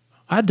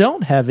 I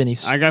don't have any.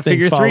 I got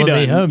Figure 3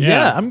 done. Me home.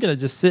 Yeah, I'm going to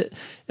just sit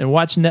and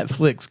watch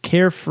Netflix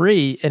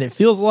carefree, and it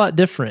feels a lot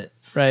different,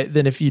 right?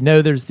 Than if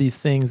there's these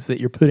things that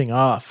you're putting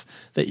off,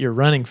 that you're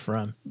running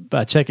from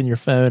by checking your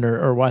phone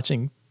or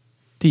watching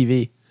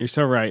TV. You're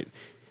so right.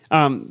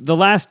 The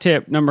last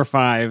tip, number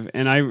 5,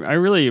 and I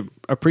really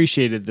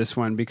appreciated this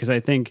one because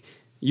I think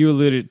you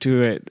alluded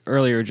to it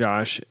earlier,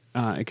 Josh.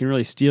 It can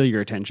really steal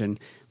your attention,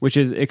 which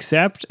is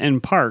accept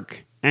and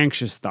park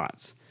anxious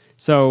thoughts.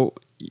 So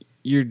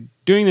you're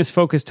doing this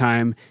focus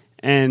time,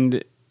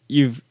 and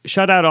you've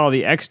shut out all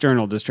the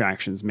external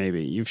distractions.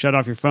 Maybe you've shut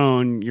off your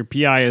phone, your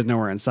PI is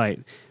nowhere in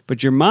sight,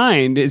 but your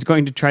mind is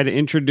going to try to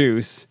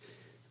introduce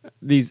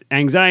these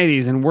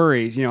anxieties and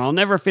worries. I'll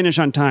never finish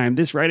on time.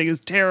 This writing is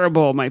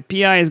terrible. My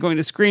PI is going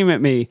to scream at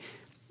me.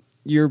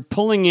 You're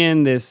pulling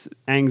in this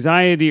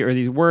anxiety or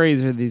these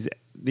worries or these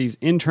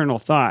internal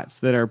thoughts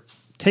that are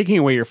taking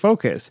away your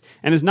focus.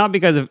 And it's not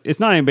it's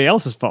not anybody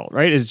else's fault,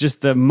 right? It's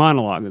just the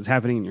monologue that's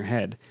happening in your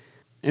head.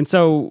 And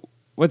so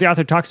what the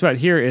author talks about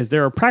here is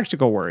there are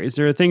practical worries.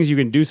 There are things you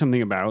can do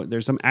something about.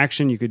 There's some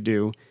action you could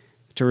do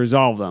to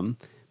resolve them.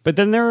 But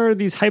then there are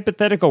these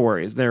hypothetical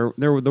worries. They're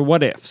the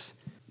what ifs.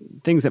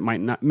 Things that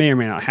may or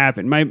may not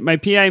happen. My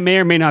PI may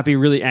or may not be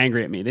really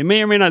angry at me. They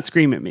may or may not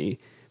scream at me.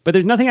 But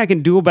there's nothing I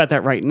can do about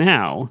that right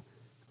now.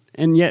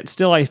 And yet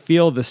still I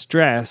feel the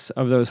stress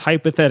of those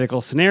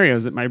hypothetical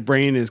scenarios that my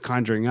brain is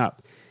conjuring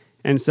up.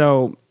 And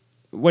so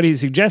what he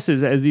suggests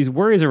is as these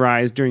worries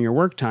arise during your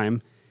work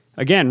time,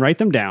 again, write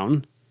them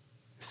down,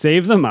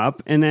 save them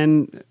up, and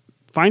then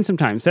find some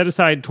time. Set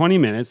aside 20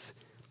 minutes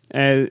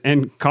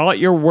and call it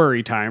your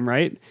worry time,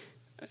 right?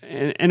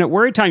 And at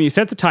worry time, you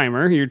set the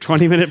timer, your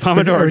 20-minute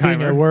Pomodoro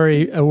timer. A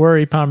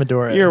worry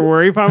Pomodoro. Your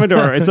worry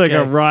Pomodoro. It's like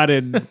a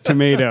rotted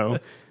tomato.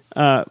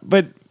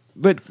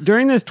 But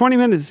during this 20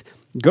 minutes,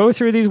 go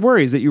through these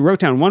worries that you wrote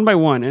down one by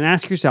one and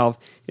ask yourself,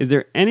 is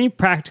there any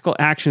practical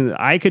action that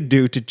I could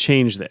do to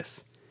change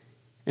this?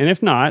 And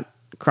if not,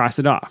 cross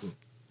it off.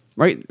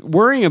 Right?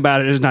 Worrying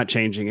about it is not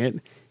changing it.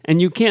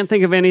 And you can't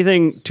think of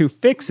anything to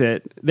fix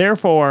it.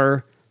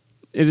 Therefore,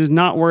 it is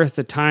not worth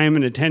the time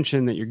and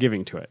attention that you're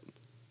giving to it.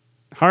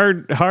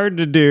 Hard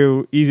to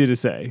do, easy to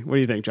say. What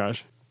do you think,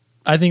 Josh?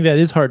 I think that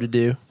is hard to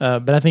do,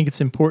 but I think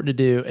it's important to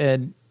do.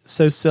 And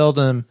so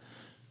seldom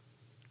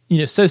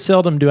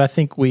do I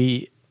think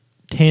we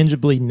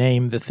tangibly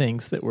name the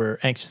things that we're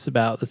anxious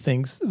about,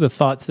 the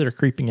thoughts that are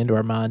creeping into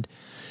our mind.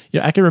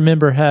 I can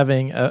remember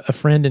having a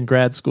friend in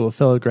grad school, a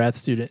fellow grad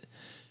student,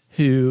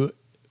 who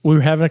we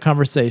were having a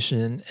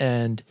conversation,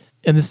 and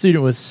the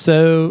student was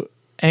so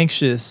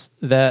anxious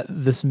that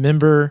this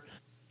member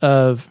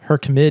of her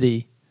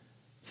committee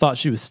thought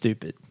she was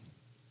stupid.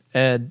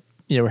 And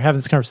we're having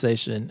this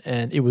conversation,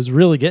 and it was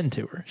really getting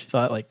to her. She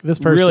thought, like, this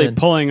person really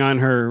pulling on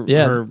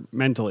her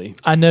mentally.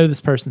 I know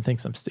this person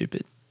thinks I'm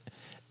stupid.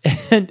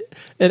 And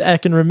I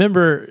can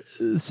remember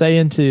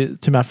saying to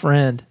my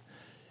friend,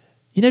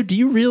 do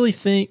you really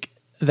think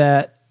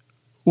that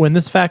when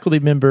this faculty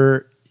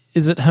member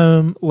is at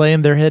home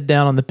laying their head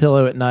down on the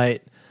pillow at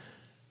night,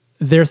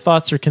 their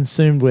thoughts are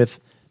consumed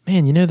with,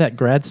 man, you know that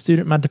grad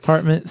student in my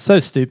department? So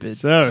stupid.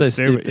 So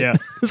stupid, yeah.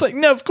 It's like,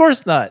 no, of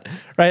course not.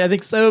 Right? I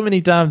think so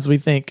many times we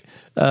think,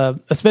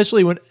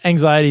 especially when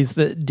anxieties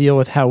that deal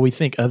with how we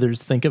think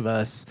others think of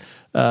us,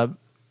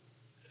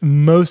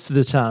 most of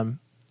the time,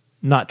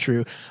 not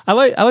true. I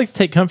like to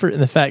take comfort in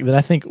the fact that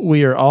I think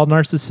we are all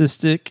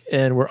narcissistic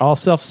and we're all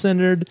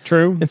self-centered.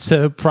 True. And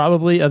so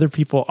probably other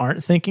people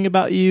aren't thinking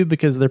about you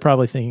because they're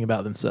probably thinking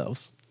about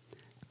themselves.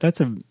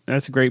 That's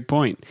a great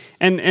point.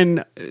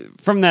 And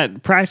from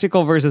that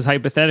practical versus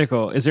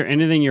hypothetical, is there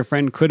anything your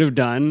friend could have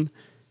done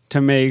to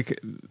make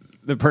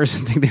the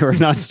person think they were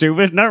not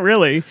stupid? Not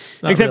really,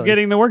 except really.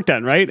 getting the work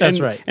done, right? That's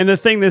right. And the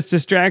thing that's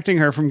distracting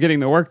her from getting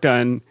the work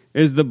done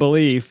is the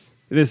belief,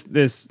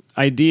 this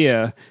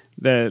idea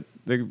that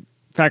the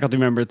faculty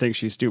member thinks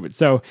she's stupid.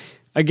 So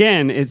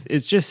again,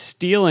 it's just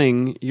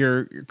stealing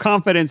your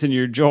confidence and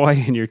your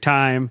joy and your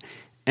time,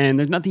 and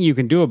there's nothing you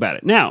can do about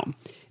it. Now,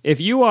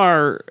 if you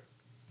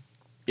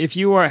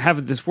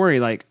have this worry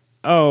like,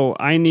 oh,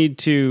 I need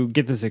to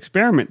get this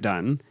experiment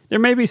done, there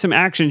may be some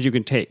actions you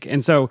can take.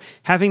 And so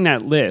having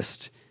that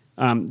list,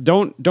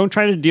 don't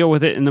try to deal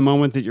with it in the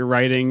moment that you're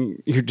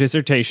writing your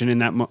dissertation in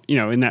that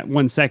in that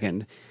 1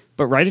 second,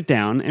 but write it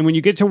down. And when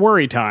you get to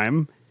worry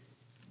time,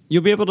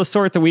 you'll be able to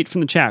sort the wheat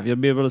from the chaff. You'll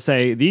be able to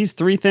say, these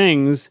 3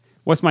 things,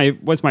 what's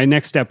my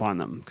next step on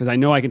them? Because I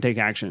know I can take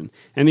action.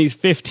 And these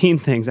 15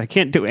 things I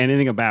can't do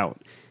anything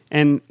about.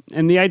 And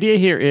the idea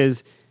here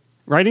is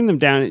writing them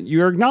down.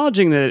 You're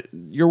acknowledging that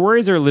your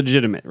worries are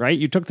legitimate, right?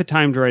 You took the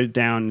time to write it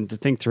down and to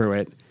think through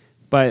it,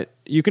 but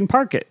you can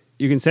park it.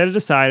 You can set it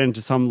aside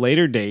into some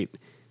later date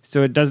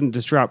so it doesn't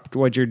disrupt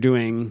what you're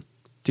doing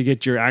to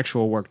get your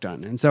actual work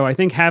done. And so I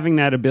think having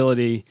that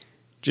ability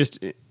just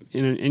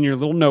in your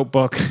little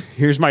notebook,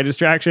 here's my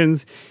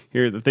distractions,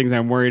 here are the things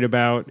I'm worried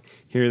about,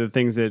 here are the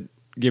things that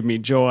give me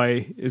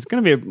joy. It's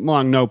going to be a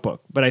long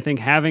notebook, but I think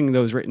having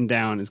those written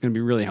down is going to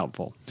be really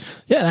helpful.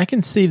 Yeah, and I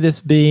can see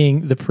this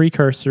being the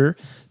precursor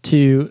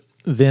to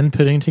then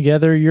putting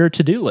together your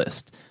to-do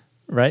list,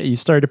 right? You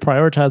start to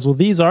prioritize, well,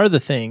 these are the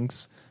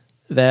things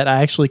that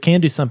I actually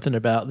can do something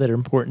about that are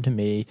important to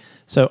me.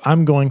 So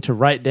I'm going to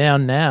write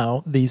down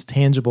now these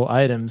tangible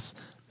items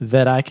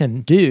that I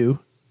can do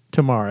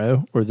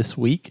tomorrow or this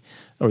week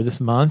or this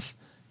month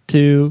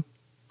to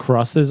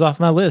cross those off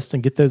my list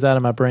and get those out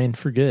of my brain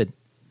for good.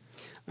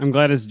 I'm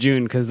glad it's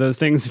June because those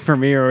things for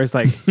me are always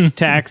like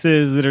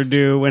taxes that are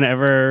due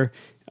whenever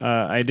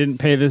I didn't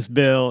pay this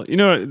bill.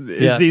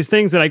 It's these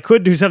things that I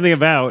could do something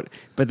about,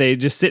 but they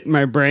just sit in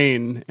my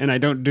brain and I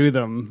don't do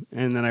them.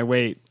 And then I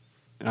wait.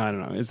 I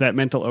don't know. It's that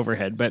mental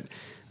overhead. But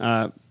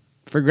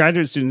for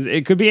graduate students,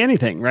 it could be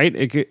anything, right?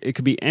 It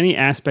could be any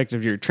aspect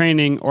of your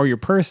training or your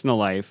personal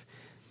life,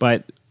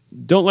 but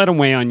don't let them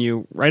weigh on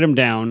you. Write them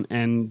down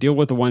and deal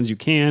with the ones you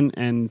can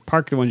and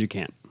park the ones you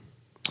can't.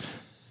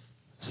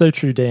 So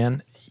true,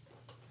 Dan.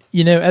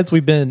 As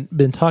we've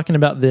been talking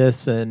about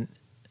this and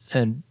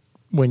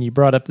when you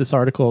brought up this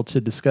article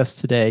to discuss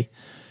today,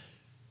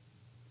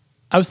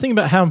 I was thinking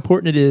about how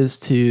important it is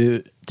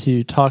to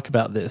talk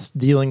about this,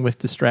 dealing with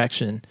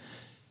distraction,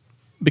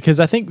 because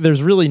I think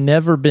there's really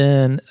never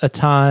been a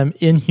time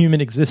in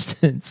human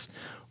existence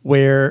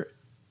where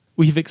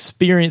we've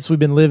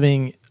been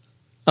living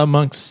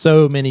amongst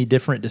so many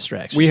different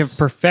distractions. We have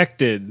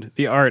perfected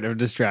the art of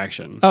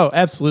distraction. Oh,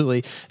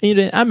 absolutely.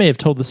 And, I may have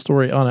told the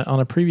story on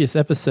a previous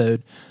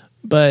episode,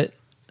 but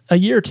a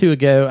year or two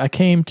ago, I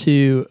came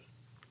to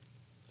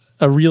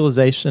a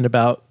realization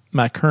about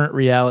my current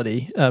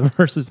reality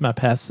versus my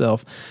past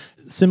self.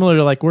 Similar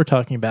to like we're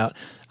talking about,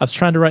 I was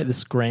trying to write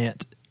this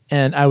grant,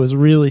 and I was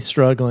really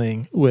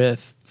struggling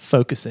with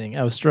focusing.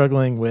 I was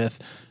struggling with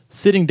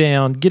sitting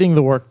down, getting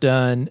the work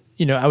done.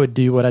 I would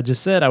do what I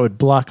just said. I would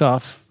block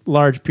off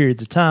large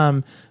periods of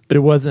time, but it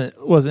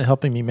wasn't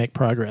helping me make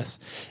progress.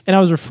 And I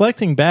was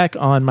reflecting back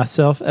on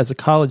myself as a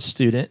college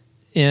student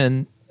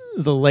in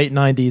the late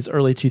 90s,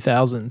 early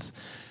 2000s.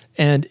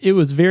 And it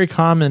was very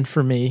common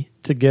for me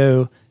to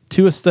go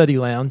to a study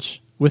lounge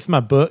with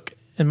my book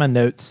and my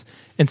notes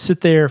and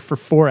sit there for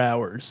 4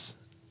 hours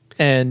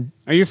and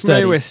Are you study.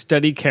 familiar with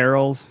study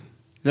carrels?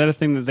 Is that a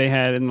thing that they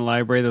had in the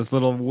library? Those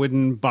little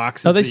wooden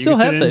boxes. Oh, they that you still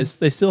could have sit in? those.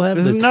 They still have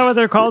those. Isn't that what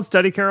they're called?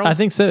 Study carrels? I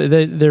think so.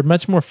 They're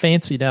much more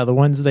fancy now. The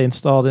ones they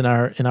installed in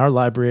our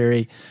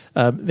library,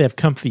 they have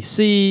comfy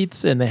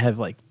seats and they have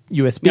like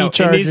USB chargers.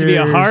 It needs to be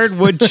a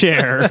hardwood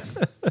chair.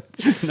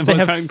 The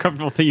most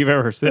uncomfortable thing you've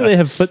ever seen. They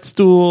have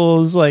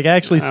footstools. Like I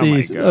actually Oh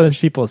my see gosh. other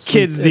people asleep.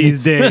 Kids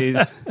these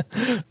days.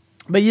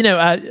 But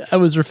I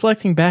was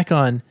reflecting back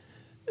on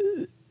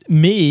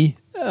me,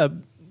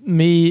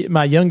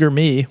 my younger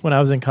me when I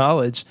was in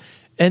college,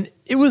 and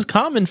it was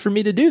common for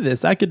me to do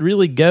this. I could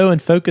really go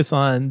and focus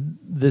on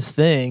this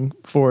thing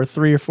for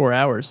 3 or 4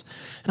 hours.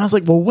 And I was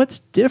like, well, what's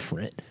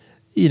different?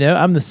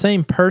 I'm the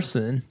same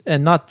person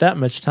and not that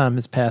much time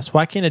has passed.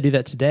 Why can't I do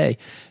that today?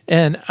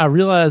 And I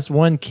realized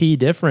one key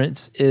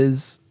difference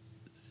is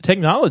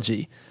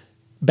technology.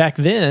 Back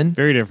then,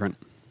 Very different.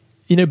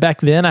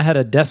 back then I had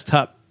a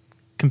desktop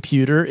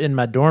computer in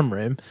my dorm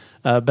room,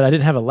 but I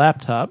didn't have a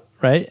laptop,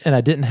 right? And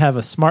I didn't have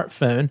a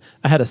smartphone.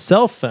 I had a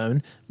cell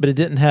phone, but it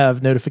didn't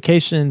have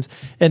notifications.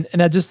 And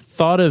I just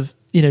thought of,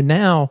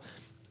 now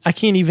I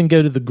can't even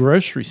go to the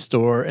grocery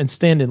store and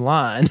stand in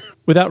line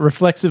without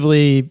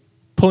reflexively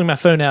pulling my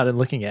phone out and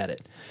looking at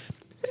it.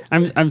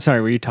 I'm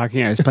sorry, were you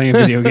talking? I was playing a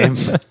video game.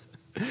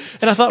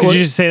 And I thought, Could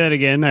you just say that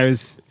again?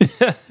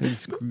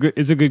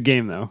 It's a good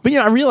game though. But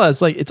I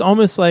realized it's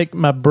almost like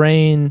my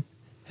brain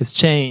has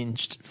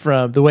changed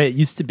from the way it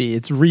used to be.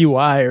 It's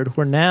rewired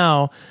where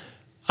now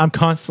I'm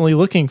constantly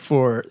looking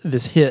for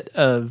this hit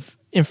of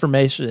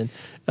information,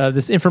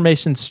 this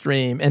information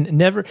stream, and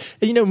never.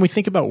 And, when we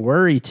think about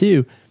worry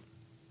too,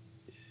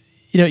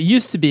 it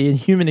used to be in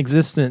human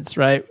existence,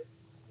 right?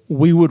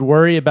 We would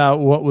worry about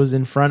what was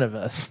in front of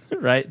us,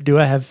 right? Do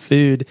I have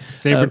food?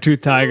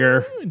 Saber-toothed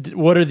tiger.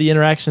 What are the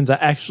interactions I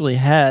actually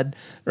had,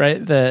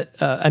 right, that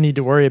I need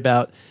to worry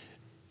about?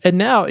 And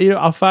now,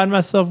 I'll find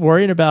myself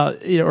worrying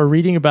about, or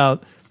reading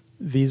about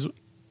these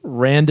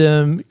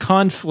random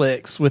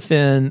conflicts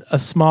within a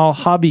small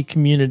hobby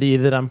community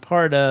that I'm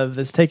part of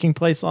that's taking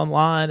place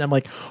online. I'm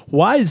like,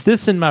 why is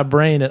this in my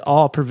brain at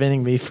all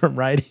preventing me from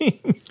writing?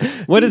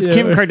 What is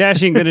Kim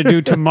Kardashian going to do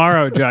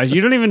tomorrow, Josh?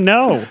 You don't even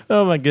know.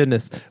 Oh my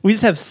goodness. We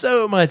just have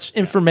so much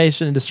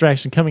information and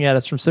distraction coming at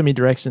us from so many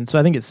directions. So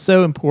I think it's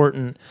so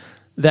important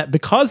that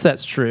because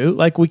that's true,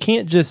 we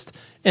can't just,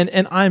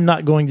 and I'm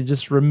not going to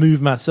just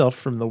remove myself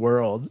from the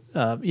world.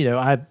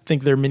 I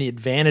think there are many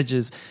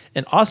advantages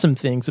and awesome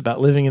things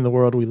about living in the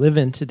world we live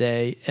in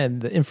today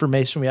and the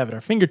information we have at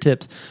our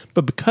fingertips.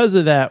 But because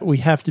of that, we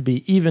have to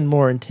be even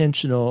more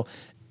intentional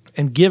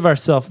and give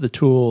ourselves the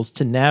tools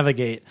to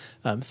navigate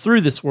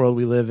through this world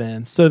we live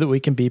in so that we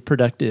can be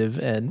productive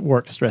and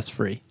work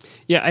stress-free.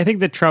 Yeah, I think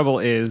the trouble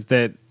is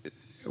that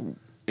it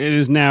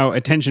is now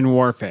attention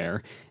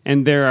warfare,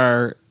 and there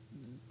are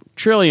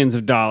trillions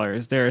of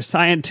dollars. There are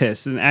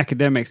scientists and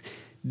academics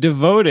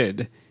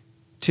devoted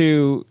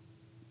to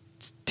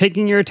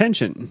taking your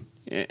attention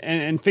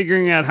and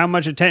figuring out how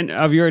much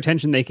of your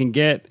attention they can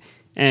get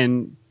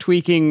and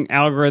tweaking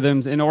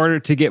algorithms in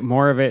order to get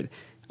more of it.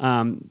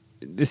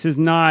 This is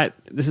not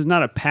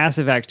a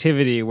passive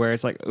activity where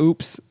it's like,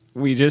 oops,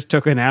 we just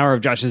took an hour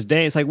of Josh's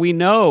day. It's like, we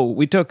know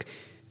we took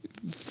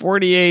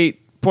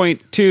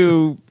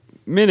 48.2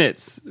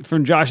 minutes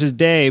from Josh's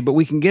day, but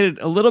we can get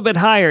it a little bit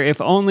higher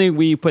if only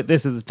we put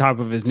this at the top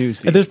of his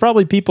newsfeed. And there's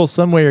probably people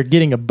somewhere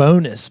getting a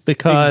bonus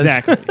because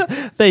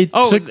they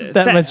took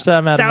that much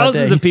time out of my day.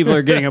 Thousands of people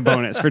are getting a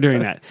bonus for doing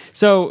that.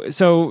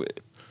 So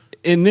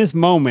in this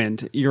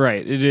moment, you're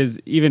right. It is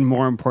even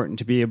more important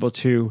to be able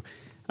to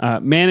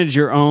manage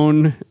your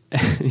own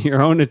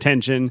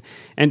attention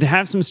and to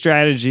have some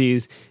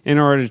strategies in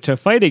order to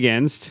fight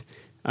against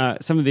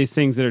some of these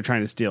things that are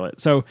trying to steal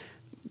it. So,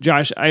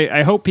 Josh,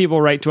 I hope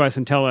people write to us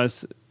and tell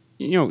us,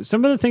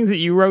 some of the things that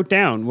you wrote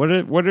down.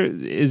 What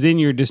is in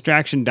your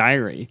distraction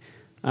diary?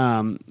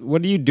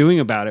 What are you doing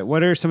about it?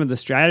 What are some of the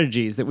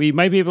strategies that we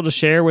might be able to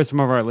share with some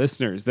of our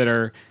listeners that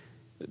are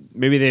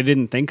maybe they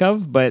didn't think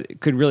of, but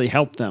could really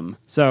help them?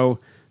 So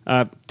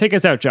take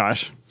us out,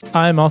 Josh.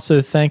 I'm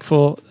also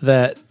thankful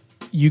that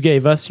you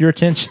gave us your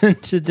attention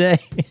today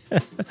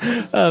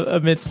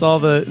amidst all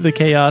the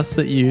chaos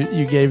that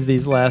you gave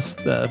these last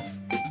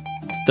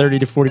 30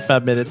 to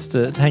 45 minutes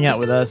to hang out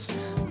with us.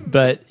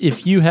 But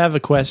if you have a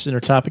question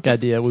or topic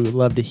idea, we would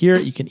love to hear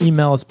it. You can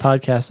email us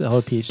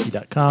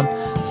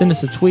podcast@hellophd.com. Send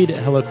us a tweet at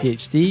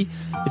hellophd.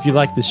 If you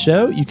like the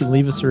show, you can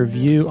leave us a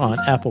review on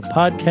Apple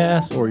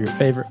Podcasts or your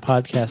favorite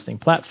podcasting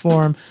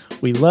platform.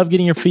 We love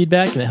getting your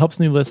feedback, and it helps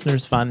new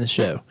listeners find the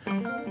show.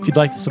 If you'd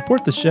like to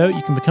support the show,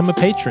 you can become a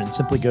patron.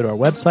 Simply go to our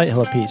website,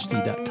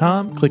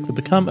 hellophd.com, click the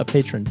Become a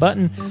Patron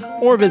button,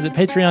 or visit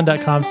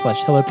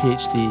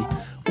patreon.com/hellophd.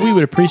 We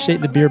would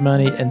appreciate the beer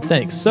money, and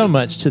thanks so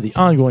much to the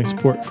ongoing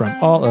support from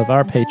all of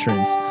our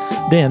patrons.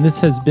 Dan, this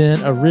has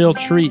been a real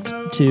treat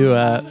to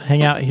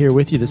hang out here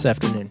with you this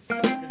afternoon.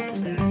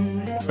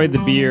 Enjoyed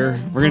the beer.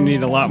 We're going to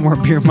need a lot more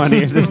beer money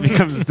if this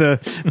becomes the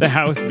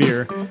house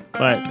beer.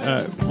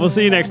 But we'll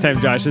see you next time,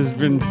 Josh. It's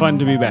been fun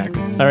to be back.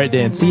 All right,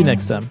 Dan. See you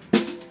next time.